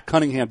see what Zach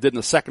Cunningham did in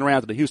the 2nd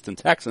round to the Houston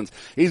Texans.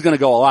 He's going to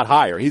go a lot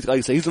higher. He's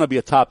going to be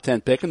a top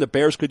 10 pick, and the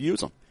Bears could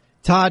use him.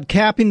 Todd,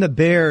 capping the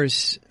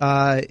Bears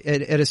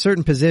at a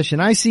certain position,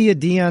 I see a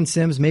Deion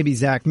Sims, maybe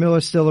Zach Miller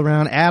still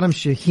around, Adam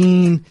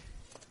Shaheen,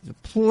 the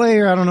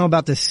player, I don't know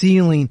about the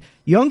ceiling.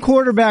 Young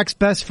quarterback's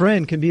best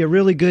friend can be a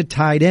really good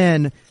tight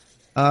end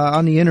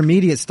on the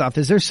intermediate stuff.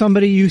 Is there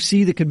somebody you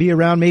see that could be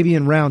around maybe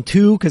in round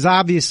 2? Because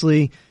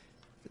obviously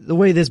the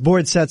way this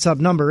board sets up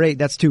number 8,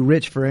 that's too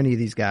rich for any of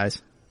these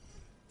guys.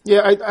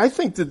 Yeah, I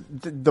think that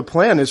the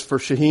plan is for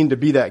Shaheen to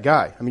be that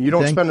guy. I mean, you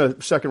don't spend a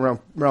 2nd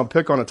round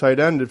pick on a tight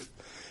end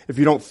if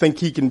you don't think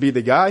he can be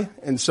the guy.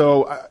 And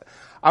so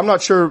I'm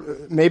not sure,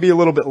 maybe a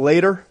little bit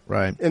later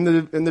right in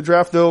the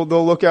draft they'll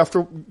look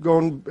after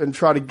going and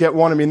try to get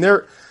one. I mean,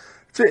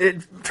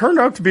 it turned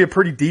out to be a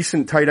pretty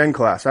decent tight end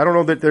class. I don't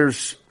know that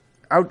there's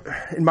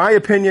in my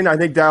opinion, I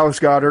think Dallas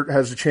Goedert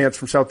has a chance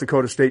from South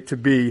Dakota State to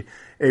be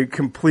a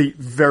complete,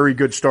 very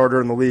good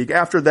starter in the league.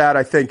 After that,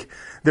 I think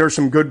there are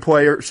some good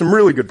players, some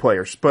really good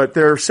players, but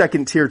they're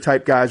 2nd-tier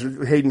type guys.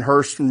 Hayden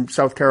Hurst from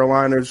South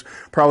Carolina is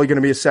probably going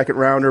to be a 2nd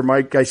rounder.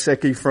 Mike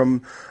Gesicki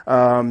from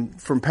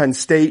Penn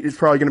State is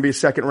probably going to be a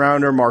 2nd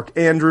rounder. Mark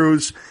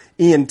Andrews,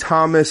 Ian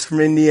Thomas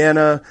from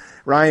Indiana,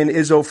 Ryan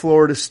Izzo,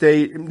 Florida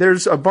State.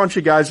 There's a bunch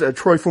of guys,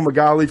 Troy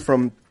Fumagalli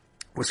from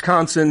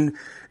Wisconsin,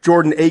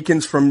 Jordan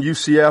Akins from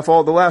UCF.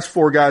 All the last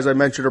 4 guys I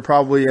mentioned are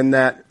probably in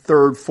that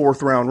 3rd,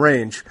 4th round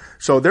range.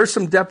 So there's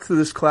some depth to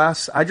this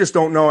class. I just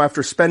don't know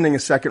after spending a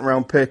 2nd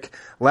round pick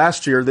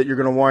last year that you're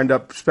going to wind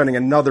up spending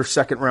another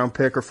 2nd round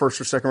pick or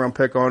 1st or 2nd round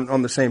pick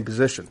on the same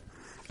position.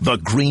 The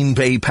Green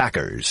Bay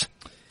Packers.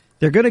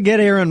 They're going to get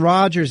Aaron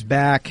Rodgers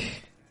back.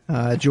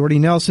 Jordy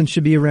Nelson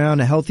should be around.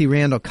 A healthy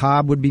Randall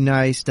Cobb would be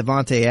nice.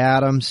 Devontae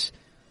Adams.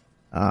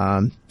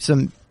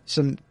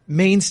 Some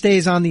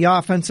mainstays on the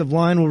offensive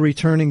line will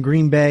return in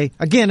Green Bay.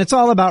 Again, it's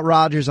all about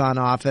Rodgers on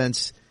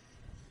offense.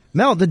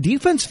 Mel, the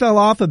defense fell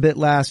off a bit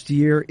last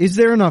year. Is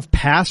there enough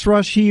pass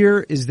rush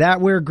here? Is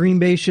that where Green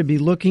Bay should be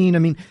looking? I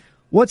mean,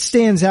 what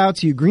stands out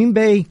to you? Green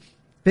Bay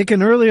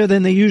picking earlier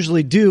than they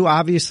usually do.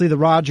 Obviously, the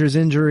Rodgers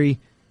injury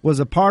was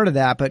a part of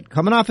that, but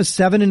coming off a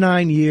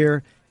 7-9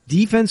 year,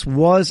 defense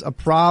was a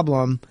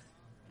problem.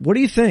 What do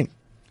you think?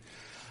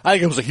 I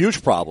think it was a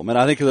huge problem, and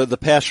I think the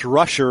pass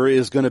rusher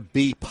is going to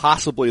be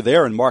possibly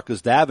there in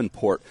Marcus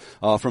Davenport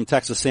from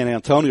Texas San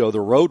Antonio, the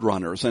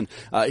Roadrunners. And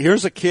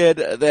here's a kid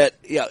that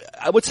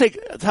I would say,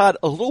 Todd,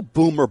 a little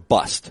boomer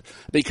bust,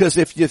 because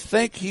if you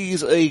think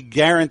he's a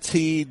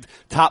guaranteed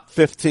top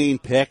 15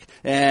 pick,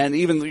 and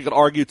even you could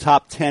argue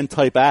top 10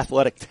 type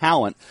athletic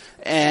talent,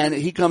 and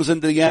he comes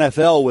into the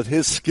NFL with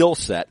his skill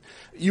set,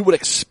 you would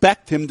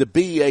expect him to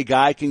be a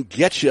guy who can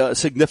get you a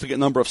significant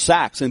number of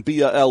sacks and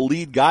be a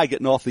lead guy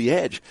getting off the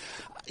edge.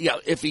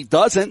 If he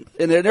doesn't,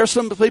 and there's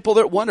some people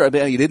that wonder, I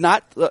mean, he did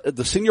not,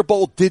 the Senior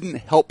Bowl didn't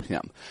help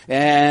him.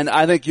 And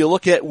I think you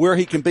look at where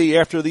he can be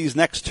after these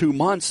next 2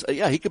 months,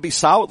 he could be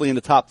solidly in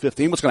the top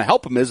 15. What's going to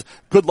help him is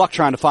good luck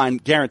trying to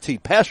find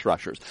guaranteed pass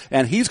rushers.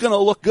 And he's going to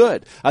look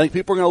good. I think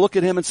people are going to look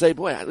at him and say,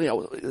 boy,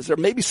 is there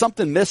maybe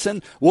something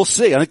missing? We'll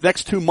see. I think the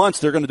next 2 months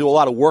they're going to do a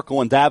lot of work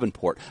on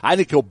Davenport. I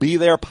think he'll be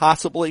there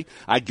possibly.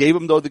 I gave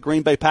him, though, the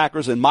Green Bay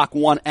Packers in Mach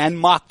 1 and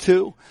Mach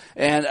 2.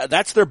 And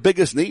that's their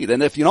biggest need.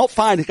 And if you don't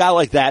find a guy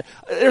like like that.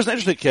 There's an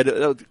interesting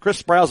kid.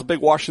 Chris Sproul's a big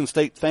Washington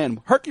State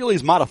fan.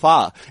 Hercules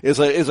Matafa is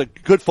a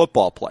good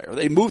football player.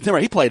 They moved him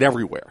around. He played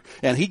everywhere,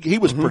 and he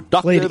was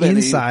productive. Played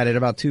inside at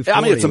about 240.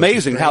 I mean, it's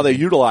amazing how they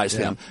utilized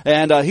him.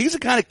 And he's the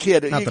kind of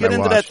kid, you get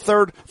into that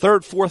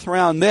third, fourth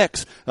round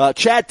mix.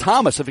 Chad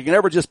Thomas, if he can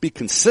ever just be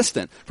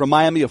consistent from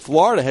Miami of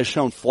Florida, has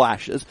shown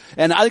flashes.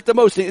 And I think the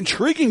most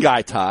intriguing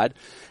guy, Todd,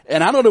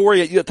 and I don't know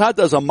where Todd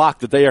does a mock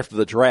the day after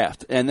the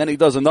draft, and then he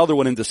does another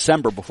one in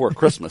December before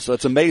Christmas. So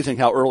it's amazing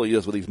how early he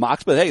is with these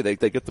mocks. But hey,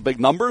 they get the big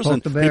numbers,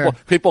 and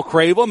people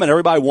crave them, and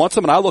everybody wants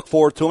them, and I look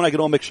forward to them. And I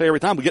get on McShay every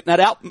time. We're getting that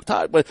out,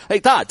 Todd. But, hey,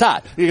 Todd,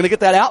 you're going to get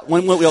that out?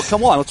 When we'll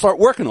come on, let's start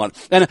working on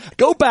it. And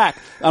go back.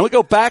 I'm going to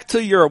go back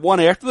to your one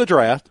after the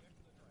draft.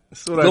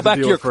 Go back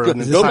to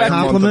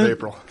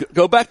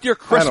your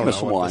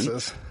Christmas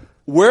one.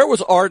 Where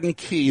was Arden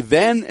Key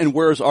then, and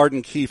where is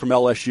Arden Key from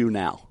LSU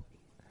now?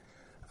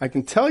 I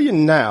can tell you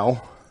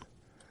now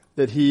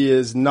that he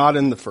is not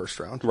in the first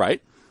round. Right.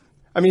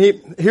 I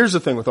mean, here's the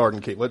thing with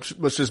Arden Key.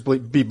 Let's just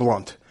be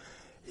blunt.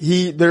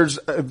 There's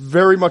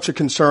very much a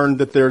concern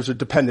that there's a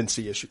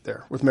dependency issue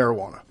there with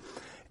marijuana.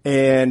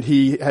 And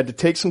he had to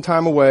take some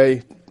time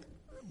away,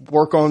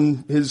 work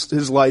on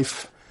his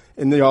life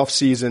in the off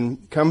season,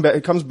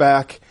 comes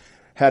back,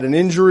 had an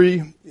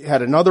injury,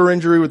 had another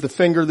injury with the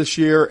finger this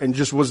year, and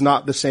just was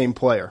not the same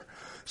player.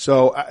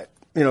 So,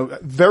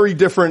 very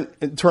different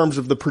in terms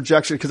of the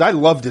projection, because I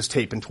loved his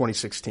tape in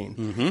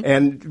 2016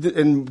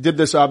 and did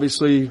this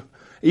obviously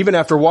even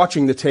after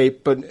watching the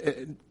tape,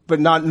 but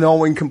not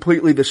knowing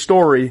completely the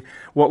story,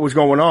 what was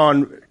going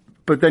on.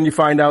 But then you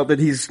find out that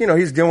he's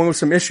dealing with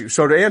some issues.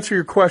 So to answer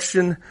your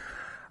question,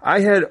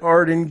 I had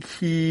Arden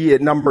Key at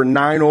number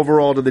 9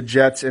 overall to the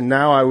Jets, and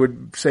now I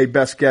would say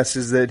best guess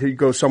is that he'd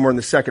go somewhere in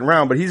the second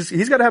round, but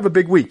he's got to have a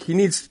big week.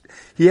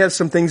 He has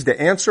some things to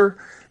answer.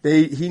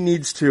 He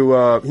needs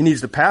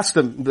to pass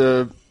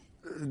the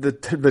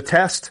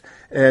test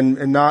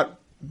and not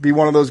be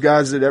one of those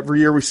guys that every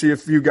year we see a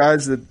few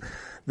guys that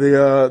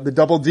the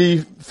double D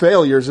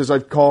failures, as I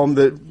call them,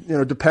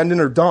 that,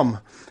 dependent or dumb.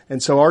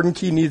 And so Arden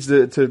Key needs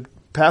to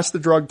pass the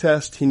drug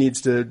test. He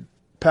needs to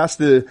pass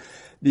the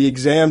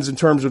exams in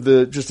terms of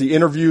the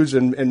interviews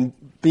and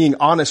being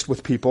honest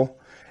with people.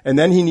 And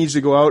then he needs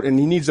to go out and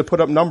he needs to put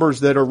up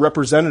numbers that are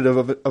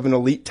representative of an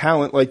elite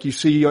talent like you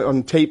see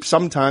on tape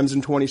sometimes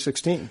in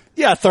 2016.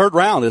 Yeah, third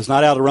round is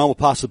not out of the realm of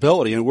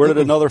possibility. And where did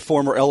another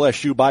former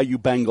LSU Bayou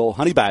Bengal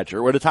Honey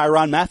Badger, where did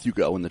Tyrann Mathieu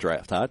go in the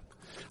draft, Todd?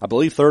 I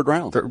believe third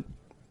round. Third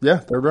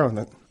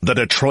round. The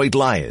Detroit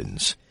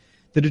Lions.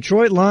 The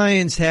Detroit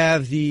Lions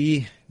have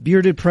the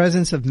bearded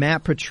presence of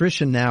Matt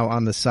Patricia now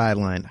on the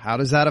sideline. How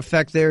does that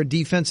affect their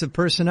defensive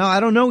personnel? I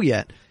don't know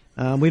yet.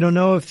 We don't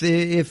know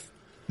if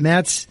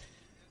Matt's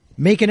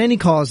making any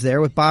calls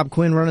there with Bob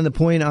Quinn running the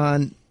point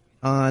on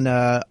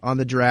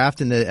the draft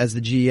and as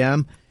the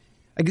GM.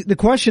 The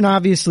question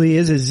obviously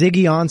is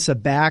Ziggy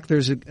Ansah back?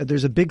 There's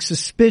a big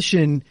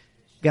suspicion,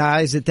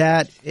 guys,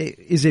 that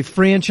is a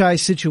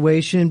franchise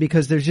situation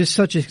because there's just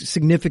such a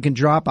significant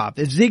drop off.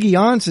 If Ziggy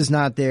Ansah is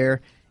not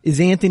there, is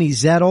Anthony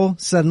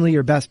Zettel suddenly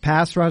your best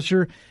pass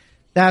rusher?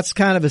 That's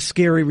kind of a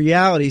scary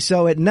reality.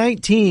 So at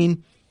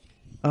 19,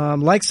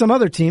 like some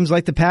other teams,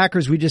 like the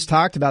Packers we just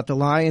talked about, the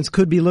Lions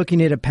could be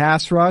looking at a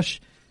pass rush.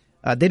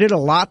 They did a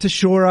lot to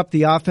shore up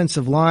the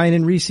offensive line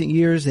in recent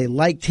years. They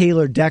like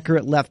Taylor Decker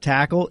at left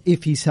tackle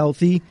if he's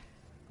healthy.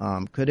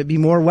 Could it be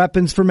more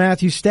weapons for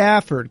Matthew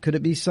Stafford? Could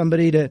it be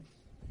somebody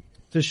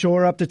to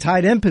shore up the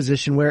tight end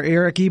position where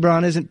Eric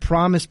Ebron isn't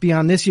promised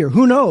beyond this year?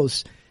 Who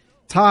knows?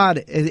 Todd,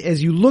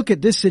 as you look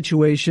at this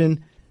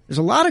situation, there's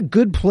a lot of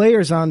good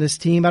players on this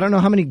team. I don't know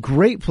how many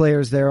great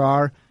players there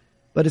are,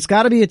 but it's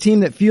got to be a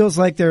team that feels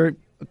like they're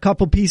a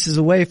couple pieces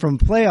away from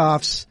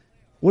playoffs.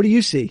 What do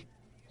you see?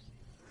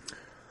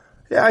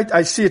 Yeah,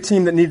 I see a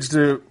team that needs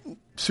to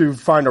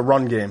find a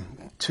run game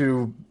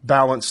to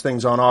balance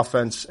things on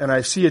offense, and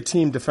I see a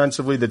team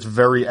defensively that's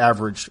very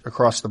average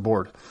across the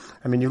board.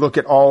 I mean, you look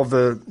at all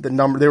the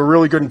number; they were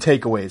really good in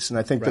takeaways, and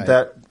I think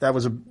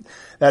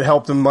that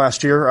helped them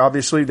last year.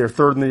 Obviously, they're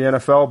third in the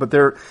NFL, but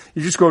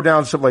you just go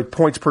down to something like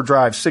points per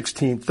drive,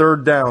 16th,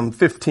 third down,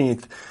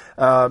 15th.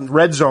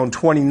 Red zone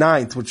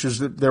 29th, which is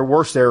their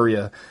worst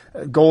area.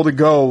 Goal to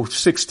go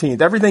 16th.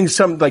 Everything's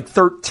something like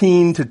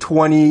 13 to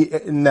 20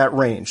 in that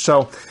range.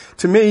 So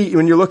to me,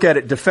 when you look at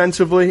it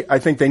defensively, I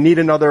think they need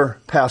another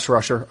pass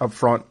rusher up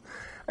front.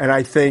 And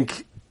I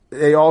think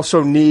they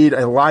also need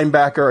a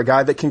linebacker, a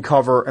guy that can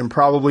cover, and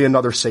probably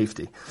another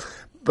safety.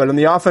 But on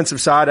the offensive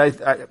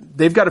side,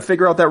 they've got to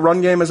figure out that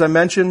run game, as I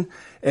mentioned.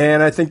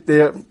 And I think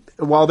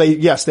while they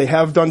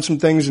have done some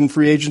things in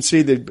free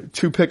agency. They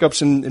 2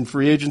 pickups in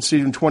free agency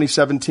in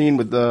 2017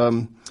 with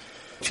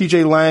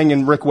TJ Lang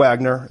and Rick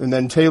Wagner. And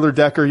then Taylor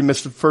Decker, he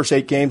missed the first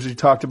 8 games as he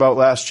talked about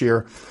last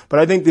year. But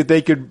I think that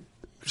they could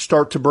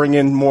start to bring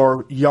in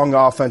more young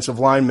offensive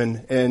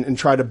linemen and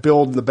try to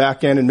build the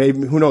back end. And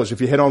maybe, who knows, if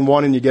you hit on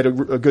one and you get a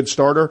good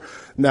starter,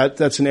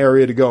 that's an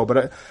area to go.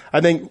 But I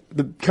think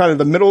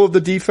the middle of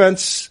the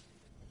defense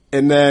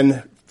and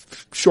then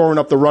shoring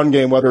up the run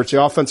game, whether it's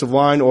the offensive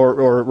line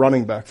or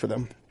running back for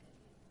them.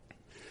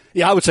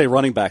 Yeah, I would say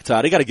running back,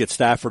 Todd. You got to get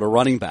Stafford a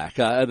running back.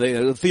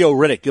 Theo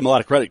Riddick, give him a lot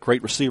of credit.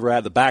 Great receiver out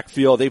of the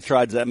backfield. They've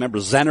tried that. Remember,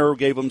 Zenner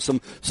gave him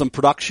some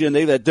production.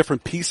 They've had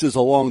different pieces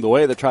along the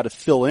way that try to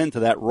fill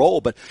into that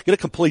role, but get a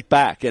complete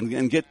back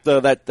and get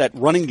that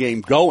running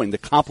game going to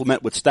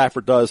complement what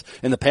Stafford does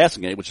in the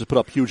passing game, which has put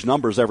up huge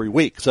numbers every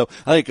week. So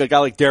I think a guy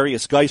like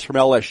Darius Geis from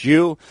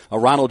LSU,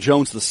 Ronald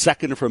Jones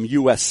II from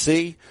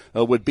USC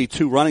would be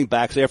two running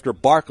backs after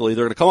Barkley.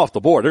 They're going to come off the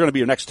board. They're going to be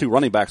your next two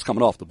running backs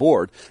coming off the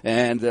board.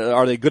 And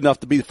are they good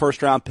enough to be the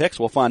first round picks?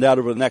 We'll find out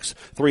over the next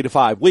 3 to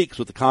 5 weeks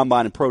with the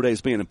combine and pro days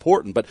being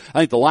important. But I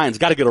think the Lions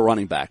got to get a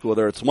running back,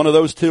 whether it's one of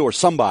those two or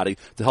somebody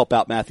to help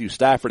out Matthew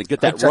Stafford and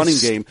get that running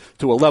game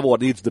to a level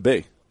it needs to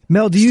be.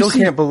 Mel, do you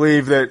can't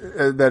believe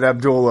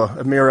that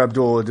Amir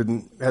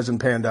Abdullah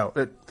hasn't panned out.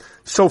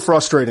 It's so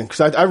frustrating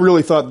because I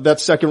really thought that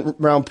second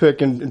round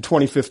pick in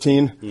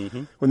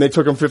 2015 when they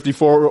took him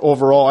 54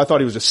 overall, I thought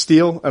he was a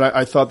steal, and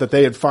I thought that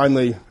they had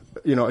finally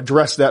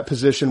addressed that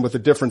position with a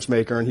difference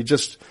maker, and he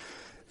just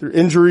through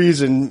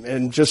injuries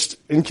and just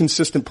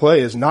inconsistent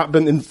play has not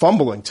been in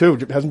fumbling too.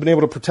 Hasn't been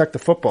able to protect the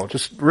football.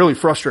 Just really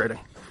frustrating.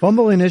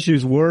 Fumbling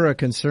issues were a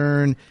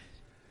concern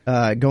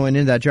going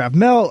into that draft.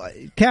 Mel,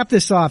 cap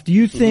this off. Do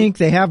you think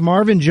they have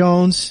Marvin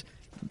Jones,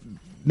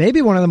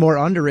 maybe one of the more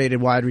underrated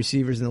wide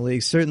receivers in the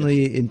league,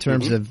 certainly in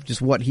terms of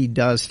just what he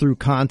does through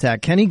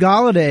contact? Kenny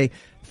Golladay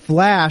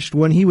flashed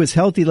when he was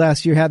healthy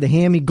last year, had the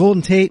hammy.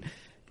 Golden Tate.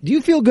 Do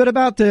you feel good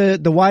about the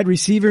wide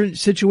receiver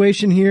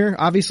situation here?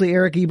 Obviously,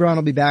 Eric Ebron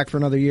will be back for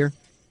another year.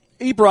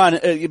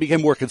 Ebron he became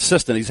more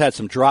consistent. He's had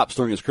some drops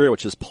during his career,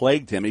 which has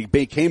plagued him. He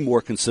became more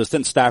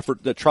consistent. Stafford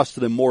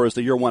trusted him more as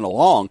the year went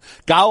along.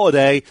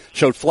 Golladay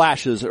showed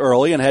flashes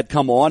early and had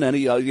come on, and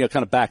he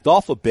kind of backed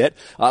off a bit.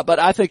 But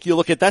I think you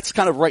look at that's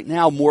kind of right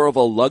now more of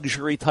a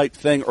luxury type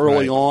thing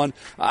early on.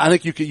 I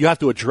think you have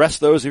to address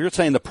those. If you're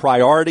saying the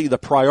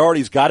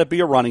priority's got to be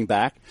a running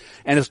back,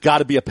 and it's got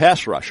to be a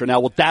pass rusher.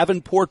 Now, will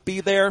Davenport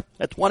be there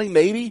at 20?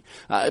 Maybe,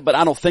 but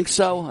I don't think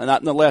so. And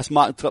not in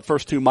the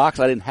first two mocks,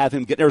 I didn't have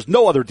him get. There's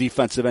no other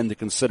defensive end to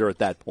consider at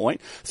that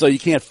point, so you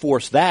can't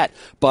force that.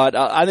 But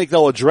I think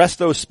they'll address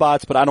those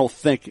spots, but I don't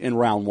think in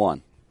round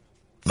one.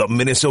 The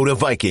Minnesota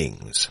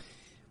Vikings.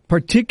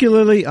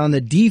 Particularly on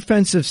the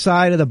defensive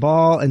side of the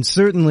ball, and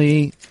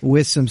certainly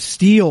with some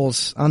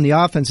steals on the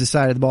offensive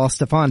side of the ball,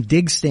 Stephon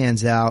Diggs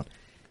stands out.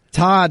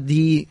 Todd,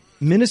 the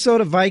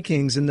Minnesota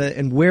Vikings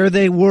and where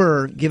they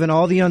were, given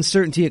all the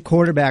uncertainty at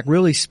quarterback,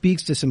 really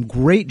speaks to some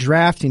great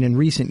drafting in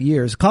recent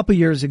years. A couple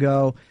years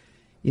ago,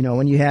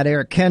 when you had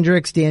Eric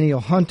Kendricks, Daniel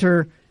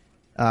Hunter,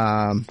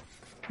 all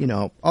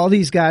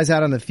these guys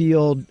out on the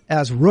field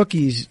as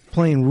rookies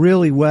playing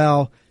really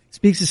well,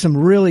 speaks to some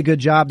really good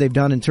job they've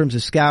done in terms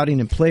of scouting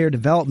and player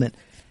development.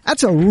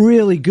 That's a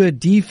really good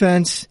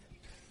defense.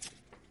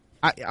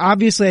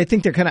 Obviously, I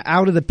think they're kind of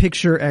out of the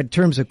picture in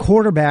terms of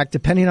quarterback,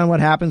 depending on what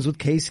happens with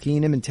Case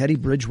Keenum and Teddy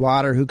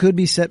Bridgewater, who could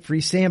be set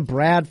free. Sam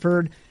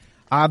Bradford,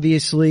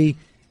 obviously.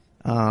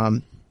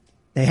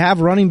 They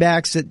have running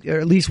backs, or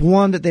at least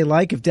one that they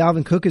like if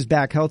Dalvin Cook is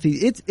back healthy.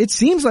 It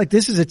seems like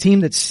this is a team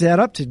that's set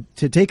up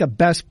to take a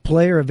best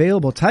player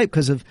available type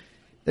because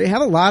they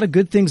have a lot of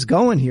good things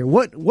going here.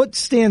 What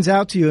stands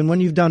out to you? And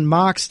when you've done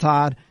mocks,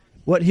 Todd,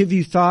 what have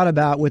you thought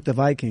about with the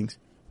Vikings?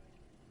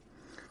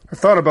 I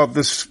thought about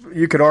this.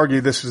 You could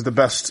argue this is the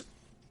best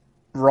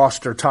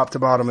roster top to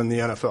bottom in the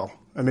NFL.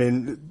 I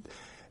mean,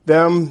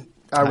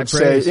 I would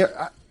say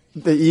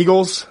the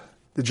Eagles,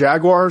 the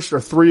Jaguars are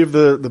three of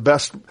the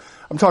best.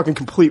 I'm talking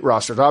complete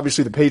rosters.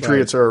 Obviously, the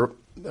Patriots are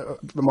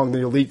among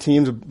the elite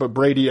teams, but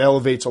Brady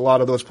elevates a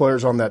lot of those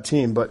players on that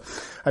team. But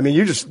I mean,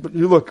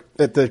 you look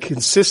at the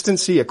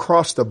consistency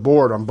across the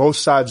board on both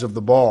sides of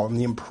the ball and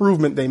the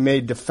improvement they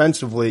made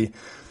defensively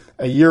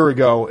a year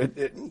ago.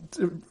 It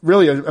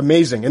really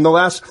amazing. In the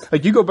last,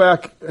 you go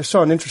back, I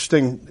saw an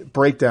interesting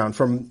breakdown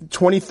from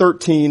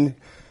 2013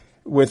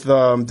 with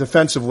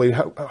defensively,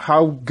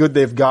 how good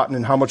they've gotten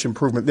and how much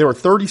improvement. They were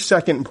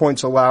 32nd in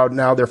points allowed,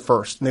 now they're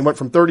first. And they went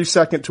from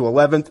 32nd to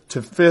 11th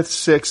to 5th,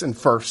 6th, and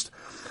 1st.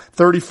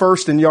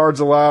 31st in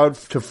yards allowed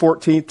to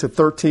 14th to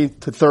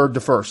 13th to 3rd to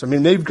 1st. I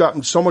mean, they've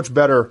gotten so much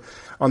better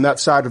on that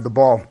side of the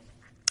ball.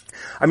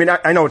 I mean,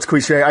 I know it's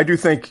cliche. I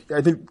think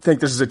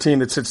this is a team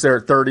that sits there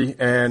at 30,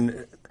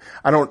 and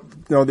I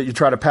don't know that you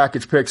try to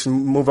package picks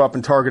and move up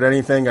and target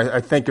anything.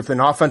 I think if an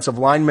offensive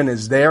lineman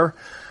is there,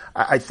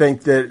 I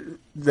think that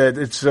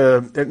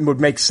it would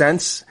make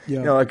sense.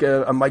 Yeah. Like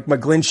a Mike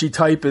McGlinchey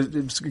type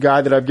is a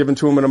guy that I've given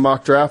to him in a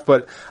mock draft.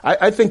 But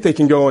I think they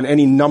can go in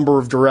any number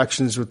of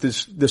directions with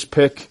this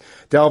pick.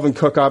 Dalvin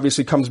Cook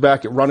obviously comes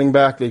back at running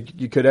back.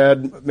 You could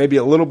add maybe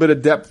a little bit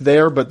of depth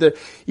there. But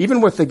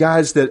even with the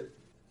guys that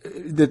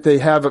they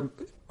have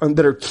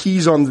that are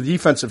keys on the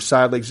defensive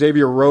side, like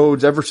Xavier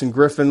Rhodes, Everson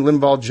Griffin,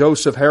 Linval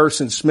Joseph,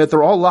 Harrison Smith,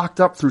 they're all locked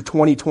up through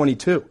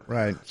 2022.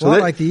 Right. So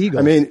like the Eagles.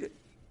 I mean,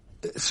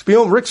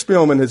 Rick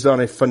Spielman has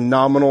done a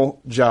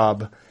phenomenal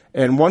job.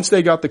 And once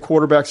they got the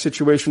quarterback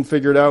situation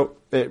figured out,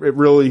 it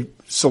really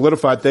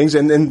solidified things.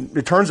 And then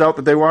it turns out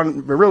that they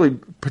really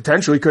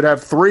potentially could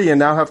have three and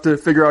now have to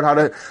figure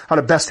out how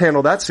to best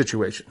handle that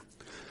situation.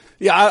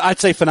 Yeah, I'd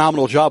say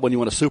phenomenal job when you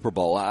win a Super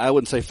Bowl. I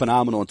wouldn't say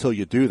phenomenal until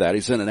you do that.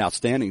 He's in an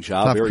outstanding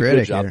job, Tough very critic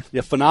good job. here.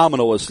 Yeah,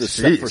 phenomenal is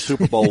set for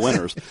Super Bowl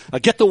winners.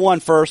 Get the one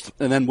first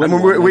and then win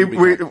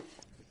one.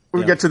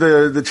 We get to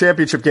the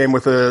championship game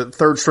with a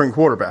third string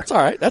quarterback. That's all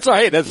right. That's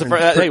all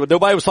right. Hey,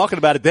 nobody was talking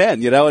about it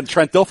then, and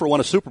Trent Dilfer won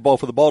a Super Bowl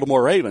for the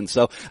Baltimore Ravens,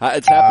 so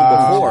it's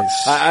happened before.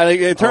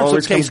 In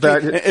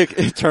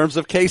terms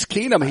of Case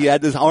Keenum, he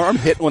had his arm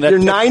hit when that. You're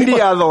 90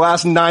 out of the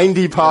last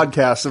 90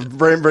 podcasts of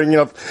bringing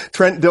up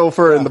Trent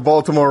Dilfer and the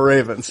Baltimore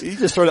Ravens. You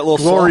just threw that little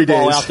Glory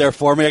softball days out there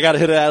for me. I got to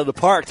hit it out of the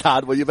park,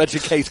 Todd, when you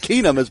mentioned Case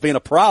Keenum as being a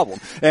problem,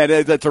 and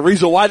that's the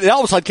reason why. All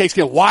of a sudden, Case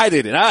Keenum, why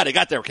did it? They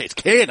got there, Case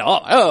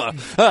Keenum.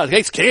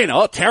 Case Keenum.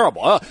 Oh,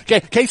 terrible.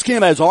 Case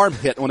Keenum had his arm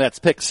hit when that's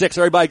pick six.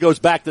 Everybody goes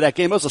back to that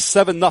game. It was a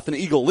 7-0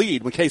 Eagle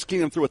lead when Case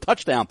Keenum threw a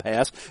touchdown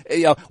pass,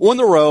 on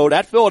the road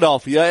at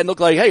Philadelphia and looked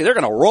like, hey, they're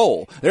going to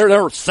roll. They're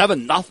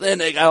 7-0.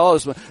 They got all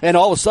this, and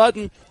all of a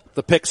sudden,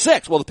 the pick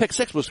six. Well, the pick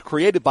six was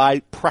created by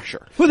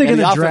pressure. Who are they going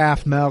to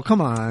draft, Mel? Come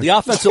on. The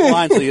offensive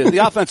line's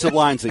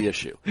the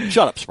issue.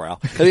 Shut up, Sproul.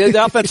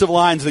 The offensive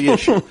line's the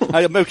issue.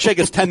 McShay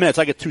gets 10 minutes.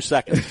 I get 2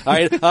 seconds. All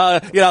right.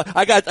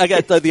 I got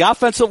the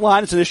offensive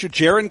line is an issue.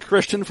 Jaron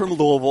Christian from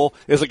Louisville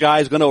is a guy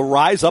who's going to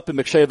rise up, and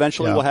McShay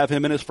eventually will have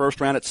him in his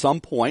first round at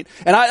some point.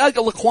 And I like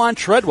Laquan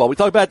Treadwell. We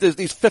talk about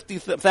these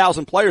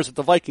 50,000 players that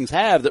the Vikings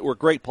have that were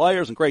great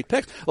players and great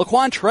picks.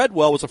 Laquan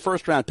Treadwell was a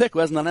first round pick who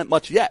hasn't done that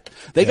much yet.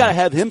 They got to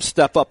have him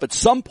step up at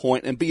some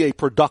point and be a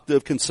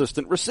productive,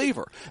 consistent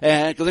receiver.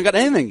 And because they got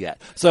anything yet.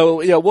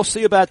 So, we'll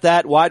see about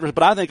that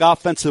but I think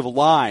offensive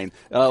line,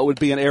 would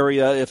be an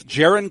area if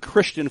Jaron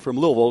Christian from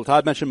Louisville,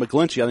 Todd mentioned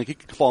McGlinchey, I think he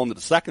could fall into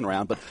the second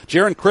round, but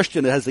Jaron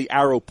Christian has the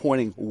arrow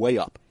pointing way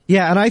up.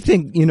 Yeah. And I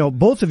think,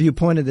 both of you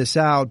pointed this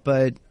out,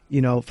 but,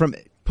 from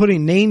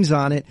putting names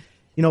on it,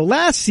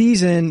 last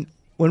season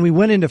when we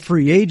went into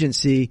free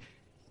agency,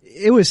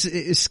 it was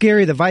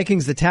scary. The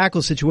Vikings, the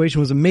tackle situation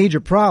was a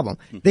major problem.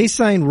 They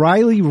signed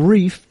Riley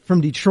Reiff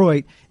from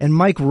Detroit and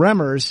Mike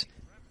Remmers.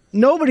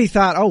 Nobody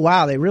thought, oh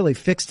wow, they really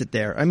fixed it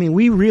there. I mean,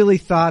 we really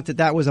thought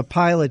that was a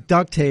pile of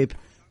duct tape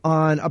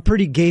on a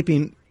pretty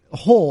gaping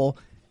hole.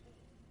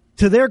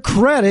 To their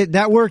credit,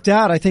 that worked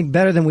out, I think,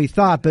 better than we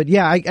thought. But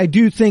yeah, I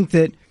do think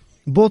that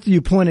both of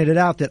you pointed it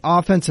out that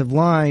offensive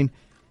line,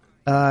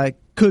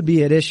 could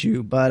be at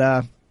issue,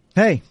 but,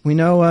 hey, we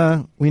know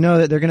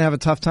that they're going to have a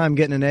tough time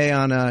getting an A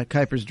on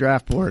Kuiper's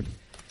draft board.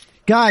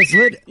 Guys,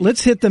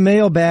 let's hit the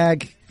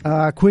mailbag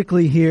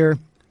quickly here.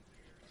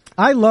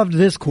 I loved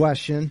this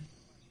question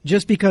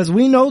just because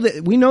we know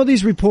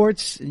these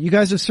reports. You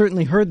guys have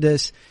certainly heard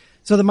this.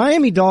 So the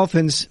Miami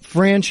Dolphins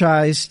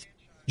franchised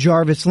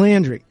Jarvis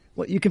Landry.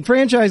 Well, you can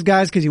franchise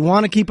guys because you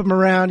want to keep them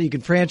around. You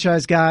can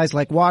franchise guys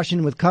like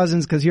Washington with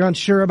Cousins because you're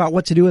unsure about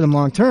what to do with them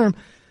long term.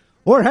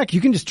 Or heck,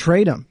 you can just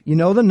trade them. You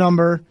know the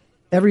number.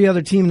 Every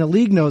other team in the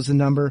league knows the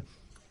number.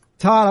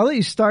 Todd, I'll let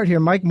you start here.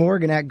 Mike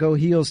Morgan at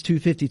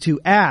GoHeels252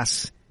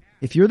 asks,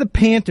 if you're the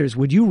Panthers,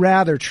 would you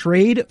rather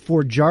trade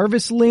for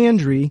Jarvis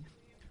Landry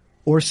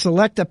or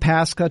select a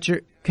pass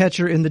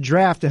catcher in the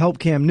draft to help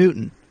Cam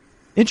Newton?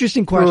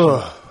 Interesting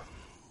question.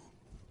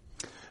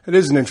 It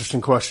is an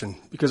interesting question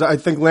because I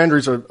think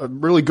Landry's a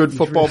really good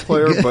football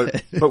player,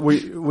 but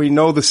we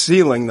know the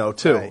ceiling though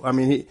too. Right. I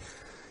mean,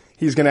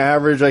 He's going to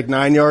average like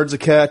 9 yards a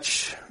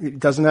catch. He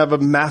doesn't have a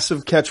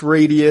massive catch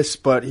radius,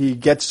 but he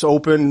gets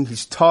open.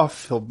 He's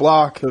tough. He'll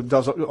block. He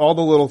does all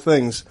the little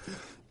things.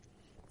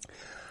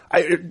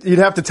 You'd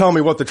have to tell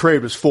me what the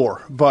trade was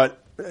for, but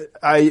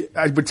I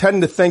would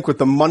tend to think with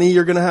the money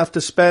you're going to have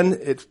to spend,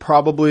 it's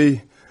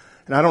probably,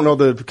 and I don't know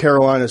the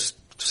Carolina's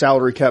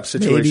salary cap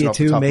situation. Maybe a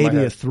 2, maybe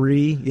a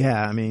 3.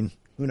 Yeah, I mean,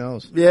 who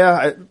knows?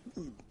 Yeah,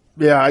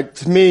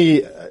 to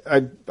me,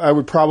 I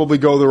would probably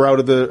go the route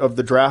of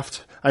the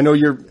draft. I know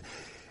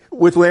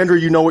with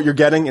Landry, you know what you're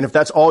getting, and if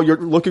that's all you're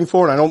looking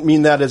for, and I don't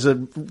mean that as a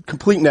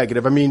complete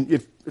negative. I mean,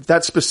 if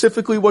that's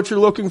specifically what you're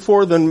looking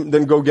for, then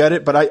go get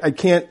it. But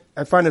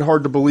I find it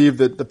hard to believe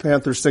that the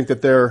Panthers think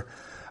that they're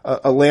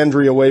a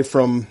Landry away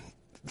from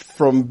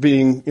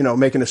being,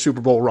 making a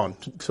Super Bowl run.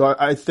 So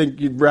I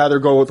think you'd rather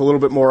go with a little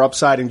bit more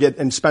upside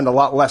and spend a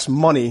lot less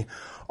money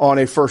on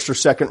a first or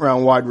second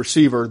round wide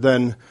receiver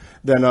than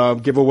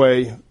give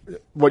away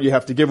what you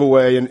have to give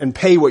away and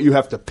pay what you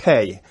have to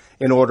pay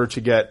in order to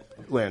get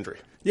Landry.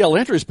 Yeah,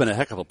 Landry's been a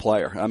heck of a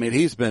player. I mean,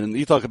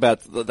 you talk about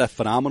that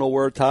phenomenal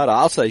word, Todd.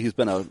 I'll say he's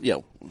been a,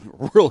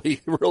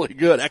 really, really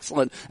good,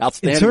 excellent,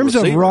 outstanding in terms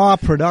receiver. Of raw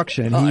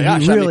production,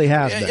 he really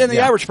has been. And the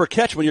average per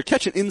catch, when you're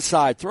catching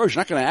inside throws, you're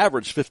not going to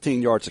average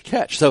 15 yards a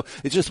catch. So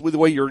it's just with the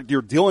way you're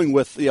dealing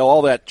with,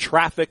 all that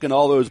traffic and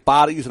all those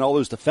bodies and all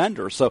those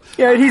defenders. So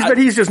yeah,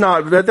 he's just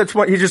not,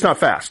 he's just not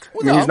fast.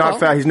 Well, he's not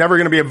fast. He's never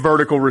going to be a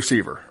vertical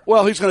receiver.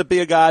 Well, he's going to be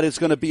a guy that's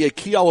going to be a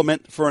key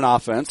element for an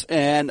offense.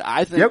 And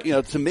I think,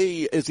 to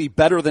me, is he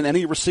better than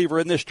any receiver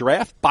in this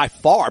draft? By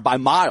far, by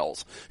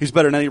miles. He's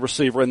better than any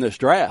receiver in this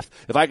draft.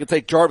 If I could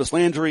take Jarvis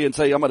Landry and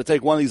say, I'm going to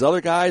take one of these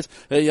other guys,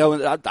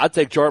 I'd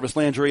take Jarvis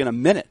Landry in a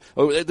minute.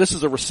 This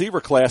is a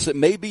receiver class. It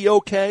may be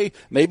okay.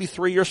 Maybe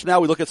 3 years from now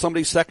we look at some of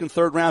these second,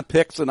 third round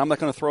picks, and I'm not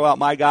going to throw out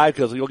my guy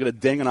because you'll get a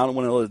ding, and I don't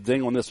want to let a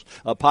ding on this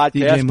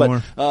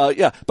podcast.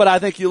 But I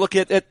think you look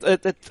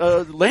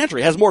at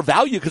Landry has more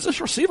value because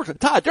this receiver,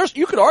 Todd,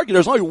 you could argue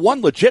there's only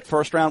one legit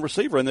first round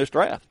receiver in this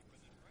draft.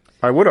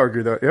 I would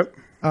argue that. Yep.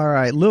 All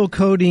right, Lil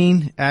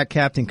Codeine at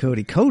Captain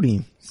Cody.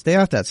 Codeine, stay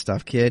off that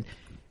stuff, kid.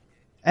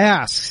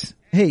 Asks,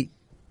 hey,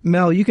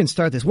 Mel, you can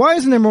start this. Why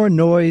isn't there more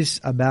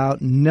noise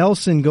about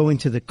Nelson going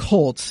to the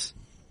Colts?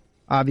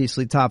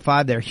 Obviously top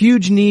 5 there.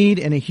 Huge need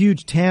and a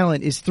huge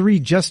talent. Is 3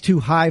 just too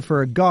high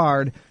for a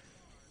guard?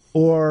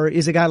 Or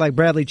is a guy like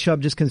Bradley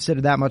Chubb just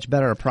considered that much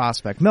better a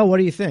prospect? Mel, what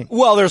do you think?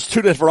 Well, there's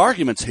 2 different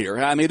arguments here.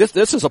 I mean,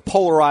 this is a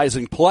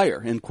polarizing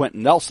player in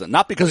Quentin Nelson.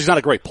 Not because he's not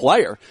a great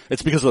player.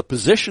 It's because of the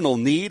positional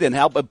need and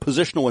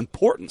positional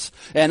importance.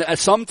 And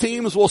some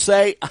teams will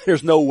say,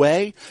 there's no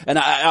way. And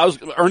I was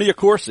Ernie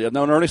Accorsi. I've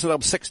known Ernie since I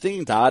was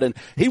 16, Todd, and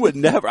he would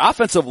never,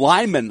 offensive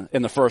lineman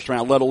in the first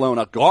round, let alone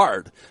a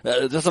guard.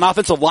 Just an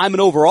offensive lineman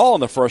overall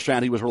in the first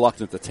round he was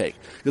reluctant to take.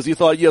 Because he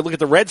thought, look at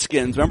the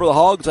Redskins. Remember the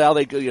Hogs, how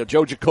they,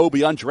 Joe Jacoby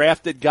undrafted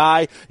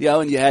guy,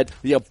 and you had,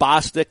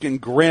 Bostic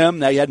and Grimm.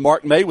 Now you had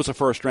Mark May was a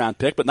first round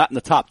pick, but not in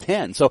the top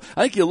 10. So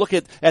I think you look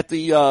at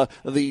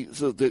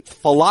the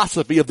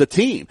philosophy of the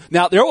team.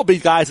 Now there will be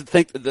guys that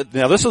think that,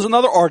 now this is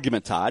another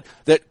argument, Todd,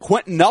 that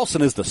Quentin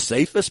Nelson is the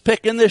safest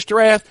pick in this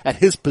draft at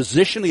his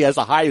position. He has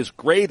the highest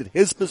grade at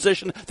his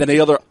position than any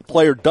other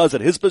player does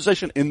at his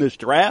position in this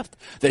draft.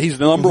 That he's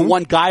the number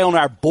 1 guy on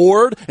our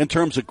board in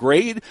terms of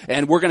grade,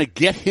 and we're going to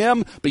get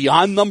him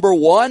beyond number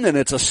 1, and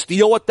it's a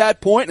steal at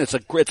that point, and it's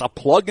a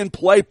plug and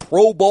play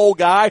Pro Bowl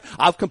guy.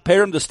 I've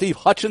compared him to Steve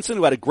Hutchinson,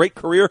 who had a great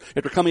career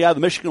after coming out of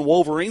the Michigan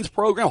Wolverines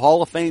program,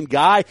 Hall of Fame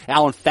guy.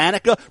 Alan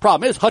Faneca.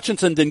 Problem is,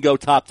 Hutchinson didn't go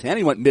top 10.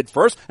 He went mid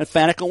first, and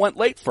Faneca went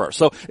late first.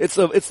 So it's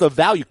the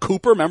value.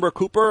 Cooper, remember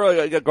Cooper,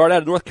 a guard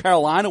out of North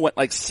Carolina, went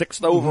like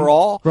 6th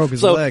overall. Broke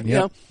his leg,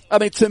 yeah. I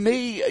mean, to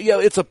me,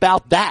 it's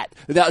about that.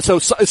 Now, so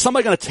is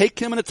somebody going to take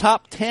him in the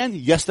top 10?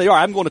 Yes, they are.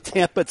 I'm going to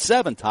Tampa at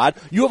 7, Todd.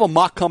 You have a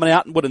mock coming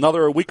out in,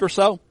 another week or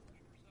so?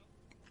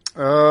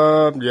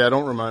 Yeah,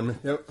 don't remind me.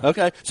 Yep.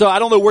 Okay. So I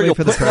don't know where you'll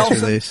put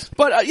Nelson. Release.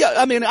 But,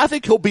 I mean, I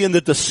think he'll be in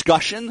the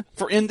discussion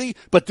for Indy,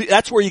 but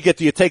that's where you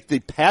take the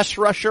pass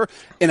rusher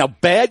in a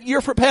bad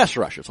year for pass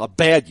rushers, a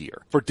bad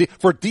year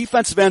for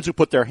defensive ends who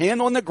put their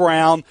hand on the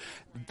ground.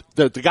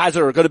 The guys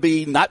that are going to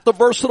be not the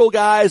versatile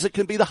guys, it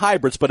can be the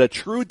hybrids, but a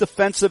true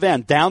defensive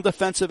end, down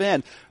defensive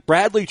end,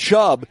 Bradley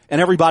Chubb and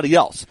everybody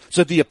else.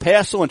 So do you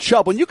pass on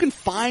Chubb? When you can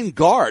find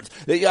guards,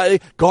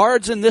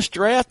 guards in this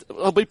draft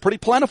will be pretty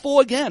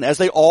plentiful again, as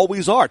they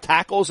always are.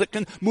 Tackles that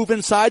can move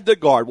inside the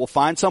guard, we'll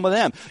find some of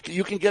them.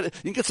 You can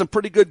get some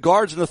pretty good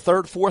guards in the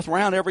 3rd, 4th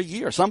round every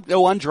year. Some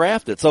go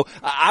undrafted. So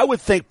I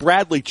would think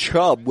Bradley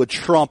Chubb would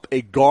trump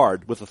a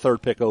guard with the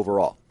 3rd pick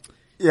overall.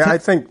 Yeah, I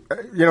think,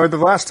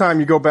 the last time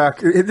you go back,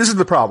 this is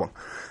the problem,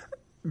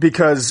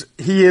 because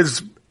he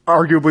is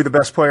arguably the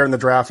best player in the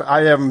draft.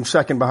 I have him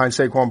second behind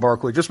Saquon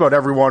Barkley. Just about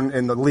everyone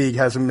in the league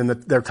has him in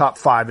their top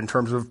 5 in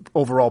terms of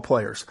overall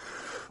players.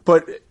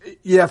 But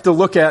you have to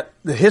look at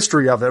the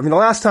history of it. I mean, the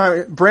last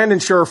time Brandon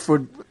Scherff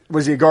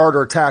was he a guard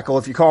or a tackle?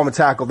 If you call him a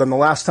tackle, then the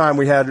last time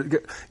we had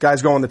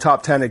guys go in the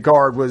top 10 at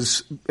guard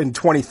was in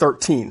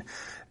 2013.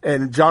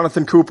 And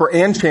Jonathan Cooper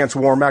and Chance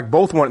Warmack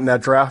both went in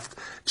that draft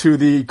to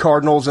the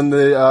Cardinals and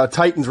the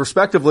Titans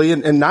respectively,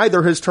 and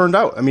neither has turned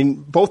out. I mean,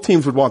 both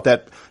teams would want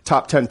that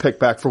top 10 pick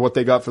back for what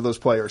they got for those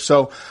players.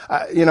 So,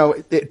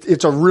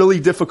 it's a really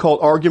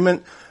difficult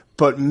argument,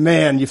 but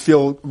man, you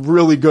feel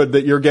really good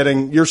that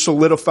you're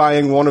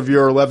solidifying one of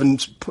your 11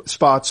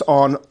 spots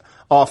on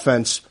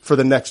offense for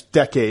the next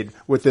decade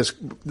with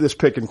this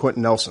pick in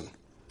Quentin Nelson.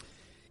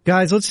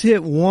 Guys, let's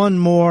hit one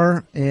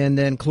more and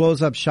then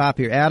close up shop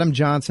here. Adam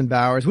Johnson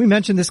Bowers. We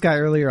mentioned this guy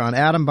earlier on.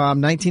 Adam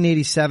Bomb,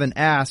 1987,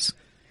 asks,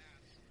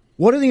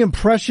 what are the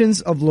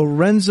impressions of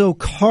Lorenzo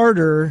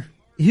Carter?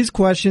 His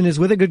question is,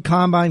 with a good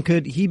combine,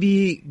 could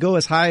he go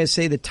as high as,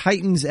 say, the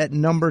Titans at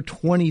number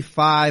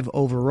 25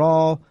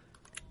 overall?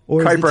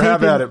 Or Kuiper,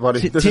 have at it,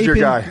 buddy. This is your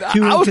guy.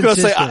 I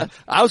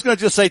was going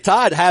to just say,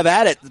 Todd, have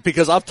at it,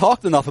 because I've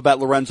talked enough about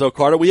Lorenzo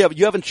Carter.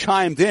 You haven't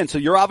chimed in, so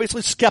you're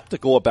obviously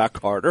skeptical about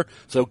Carter.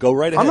 So go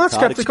right ahead. I'm not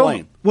Todd, skeptical.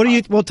 Explain. Todd, what do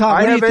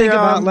you think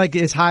about like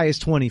as high as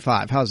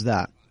 25? How's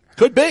that?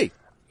 Could be.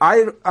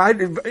 I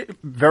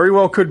very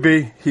well could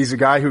be. He's a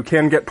guy who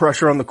can get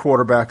pressure on the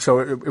quarterback, so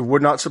it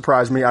would not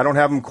surprise me. I don't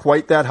have him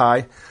quite that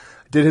high.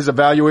 Did his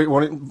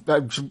when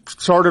I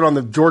started on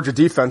the Georgia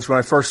defense when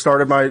I first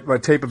started my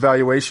tape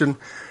evaluation,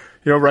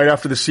 right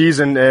after the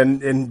season,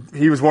 and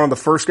he was one of the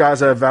first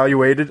guys I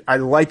evaluated. I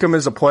like him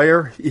as a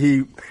player.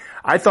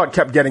 I thought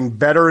kept getting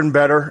better and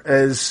better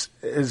as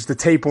the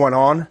tape went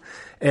on,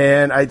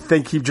 and I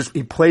think he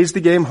plays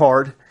the game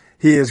hard.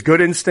 He has good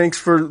instincts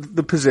for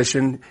the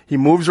position. He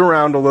moves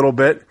around a little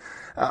bit.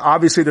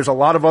 Obviously, there's a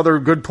lot of other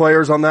good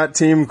players on that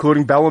team,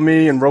 including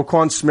Bellamy and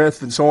Roquan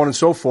Smith and so on and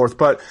so forth.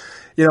 But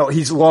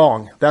he's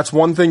long. That's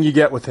one thing you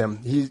get with him.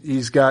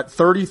 He's got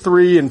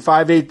 33 and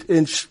 5/8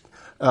 inch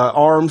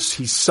arms.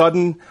 He's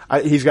sudden.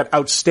 He's got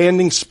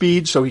outstanding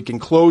speed, so he can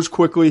close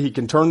quickly. He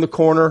can turn the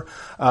corner.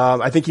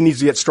 I think he needs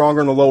to get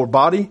stronger in the lower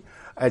body.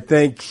 I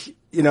think,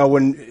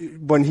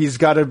 when he's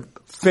got to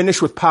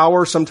finish with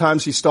power,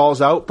 sometimes he stalls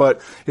out,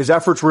 but his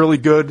effort's really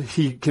good.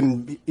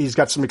 He's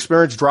got some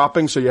experience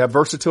dropping, so you have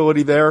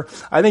versatility there.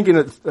 I think in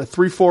a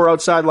 3-4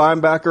 outside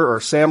linebacker or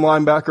Sam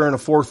linebacker in a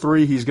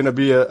 4-3, he's going to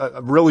be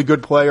a really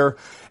good player.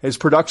 His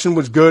production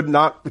was good,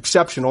 not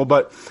exceptional,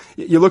 but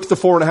you look at the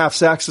 4.5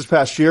 sacks this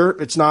past year,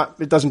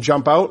 it doesn't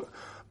jump out,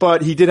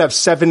 but he did have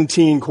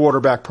 17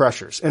 quarterback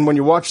pressures. And when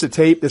you watch the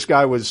tape, this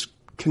guy was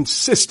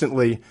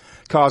consistently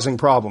causing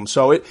problems.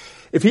 So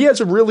if he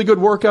has a really good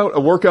workout, a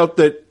workout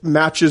that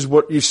matches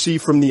what you see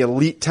from the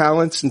elite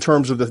talents in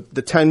terms of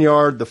the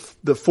 10-yard,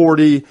 the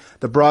 40,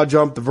 the broad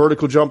jump, the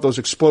vertical jump, those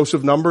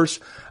explosive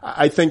numbers,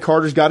 I think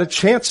Carter's got a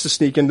chance to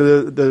sneak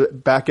into the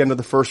back end of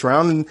the first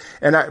round,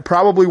 and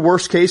probably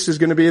worst case is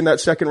going to be in that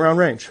second round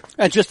range.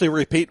 And just to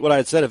repeat what I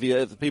had said,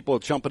 if people are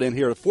jumping in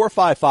here,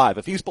 4.55,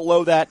 if he's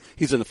below that,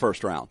 he's in the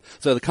first round.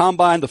 So the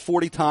combine, the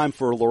 40 time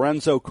for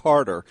Lorenzo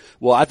Carter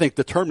will, I think,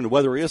 determine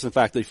whether he is, in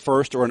fact, a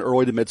first or an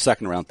early to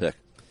mid-second round pick.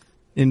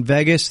 In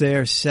Vegas, they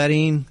are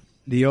setting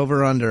the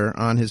over-under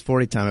on his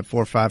 40 time at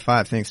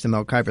 4.55 thanks to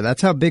Mel Kiper.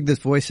 That's how big this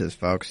voice is,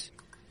 folks.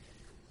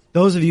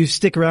 Those of you who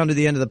stick around to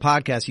the end of the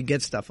podcast, you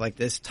get stuff like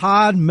this.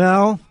 Todd,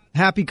 Mel,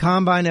 happy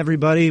Combine,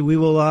 everybody. We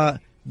will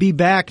be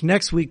back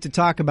next week to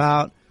talk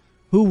about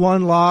who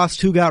won, lost,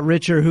 who got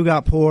richer, who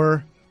got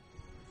poorer,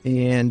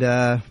 and,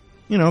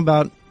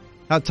 about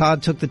how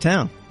Todd took the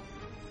town.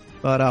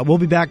 But we'll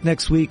be back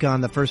next week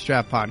on the First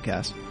Draft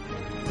Podcast.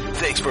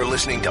 Thanks for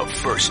listening to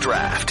First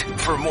Draft.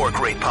 For more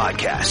great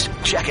podcasts,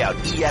 check out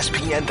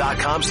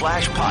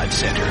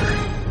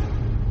ESPN.com/PodCenter.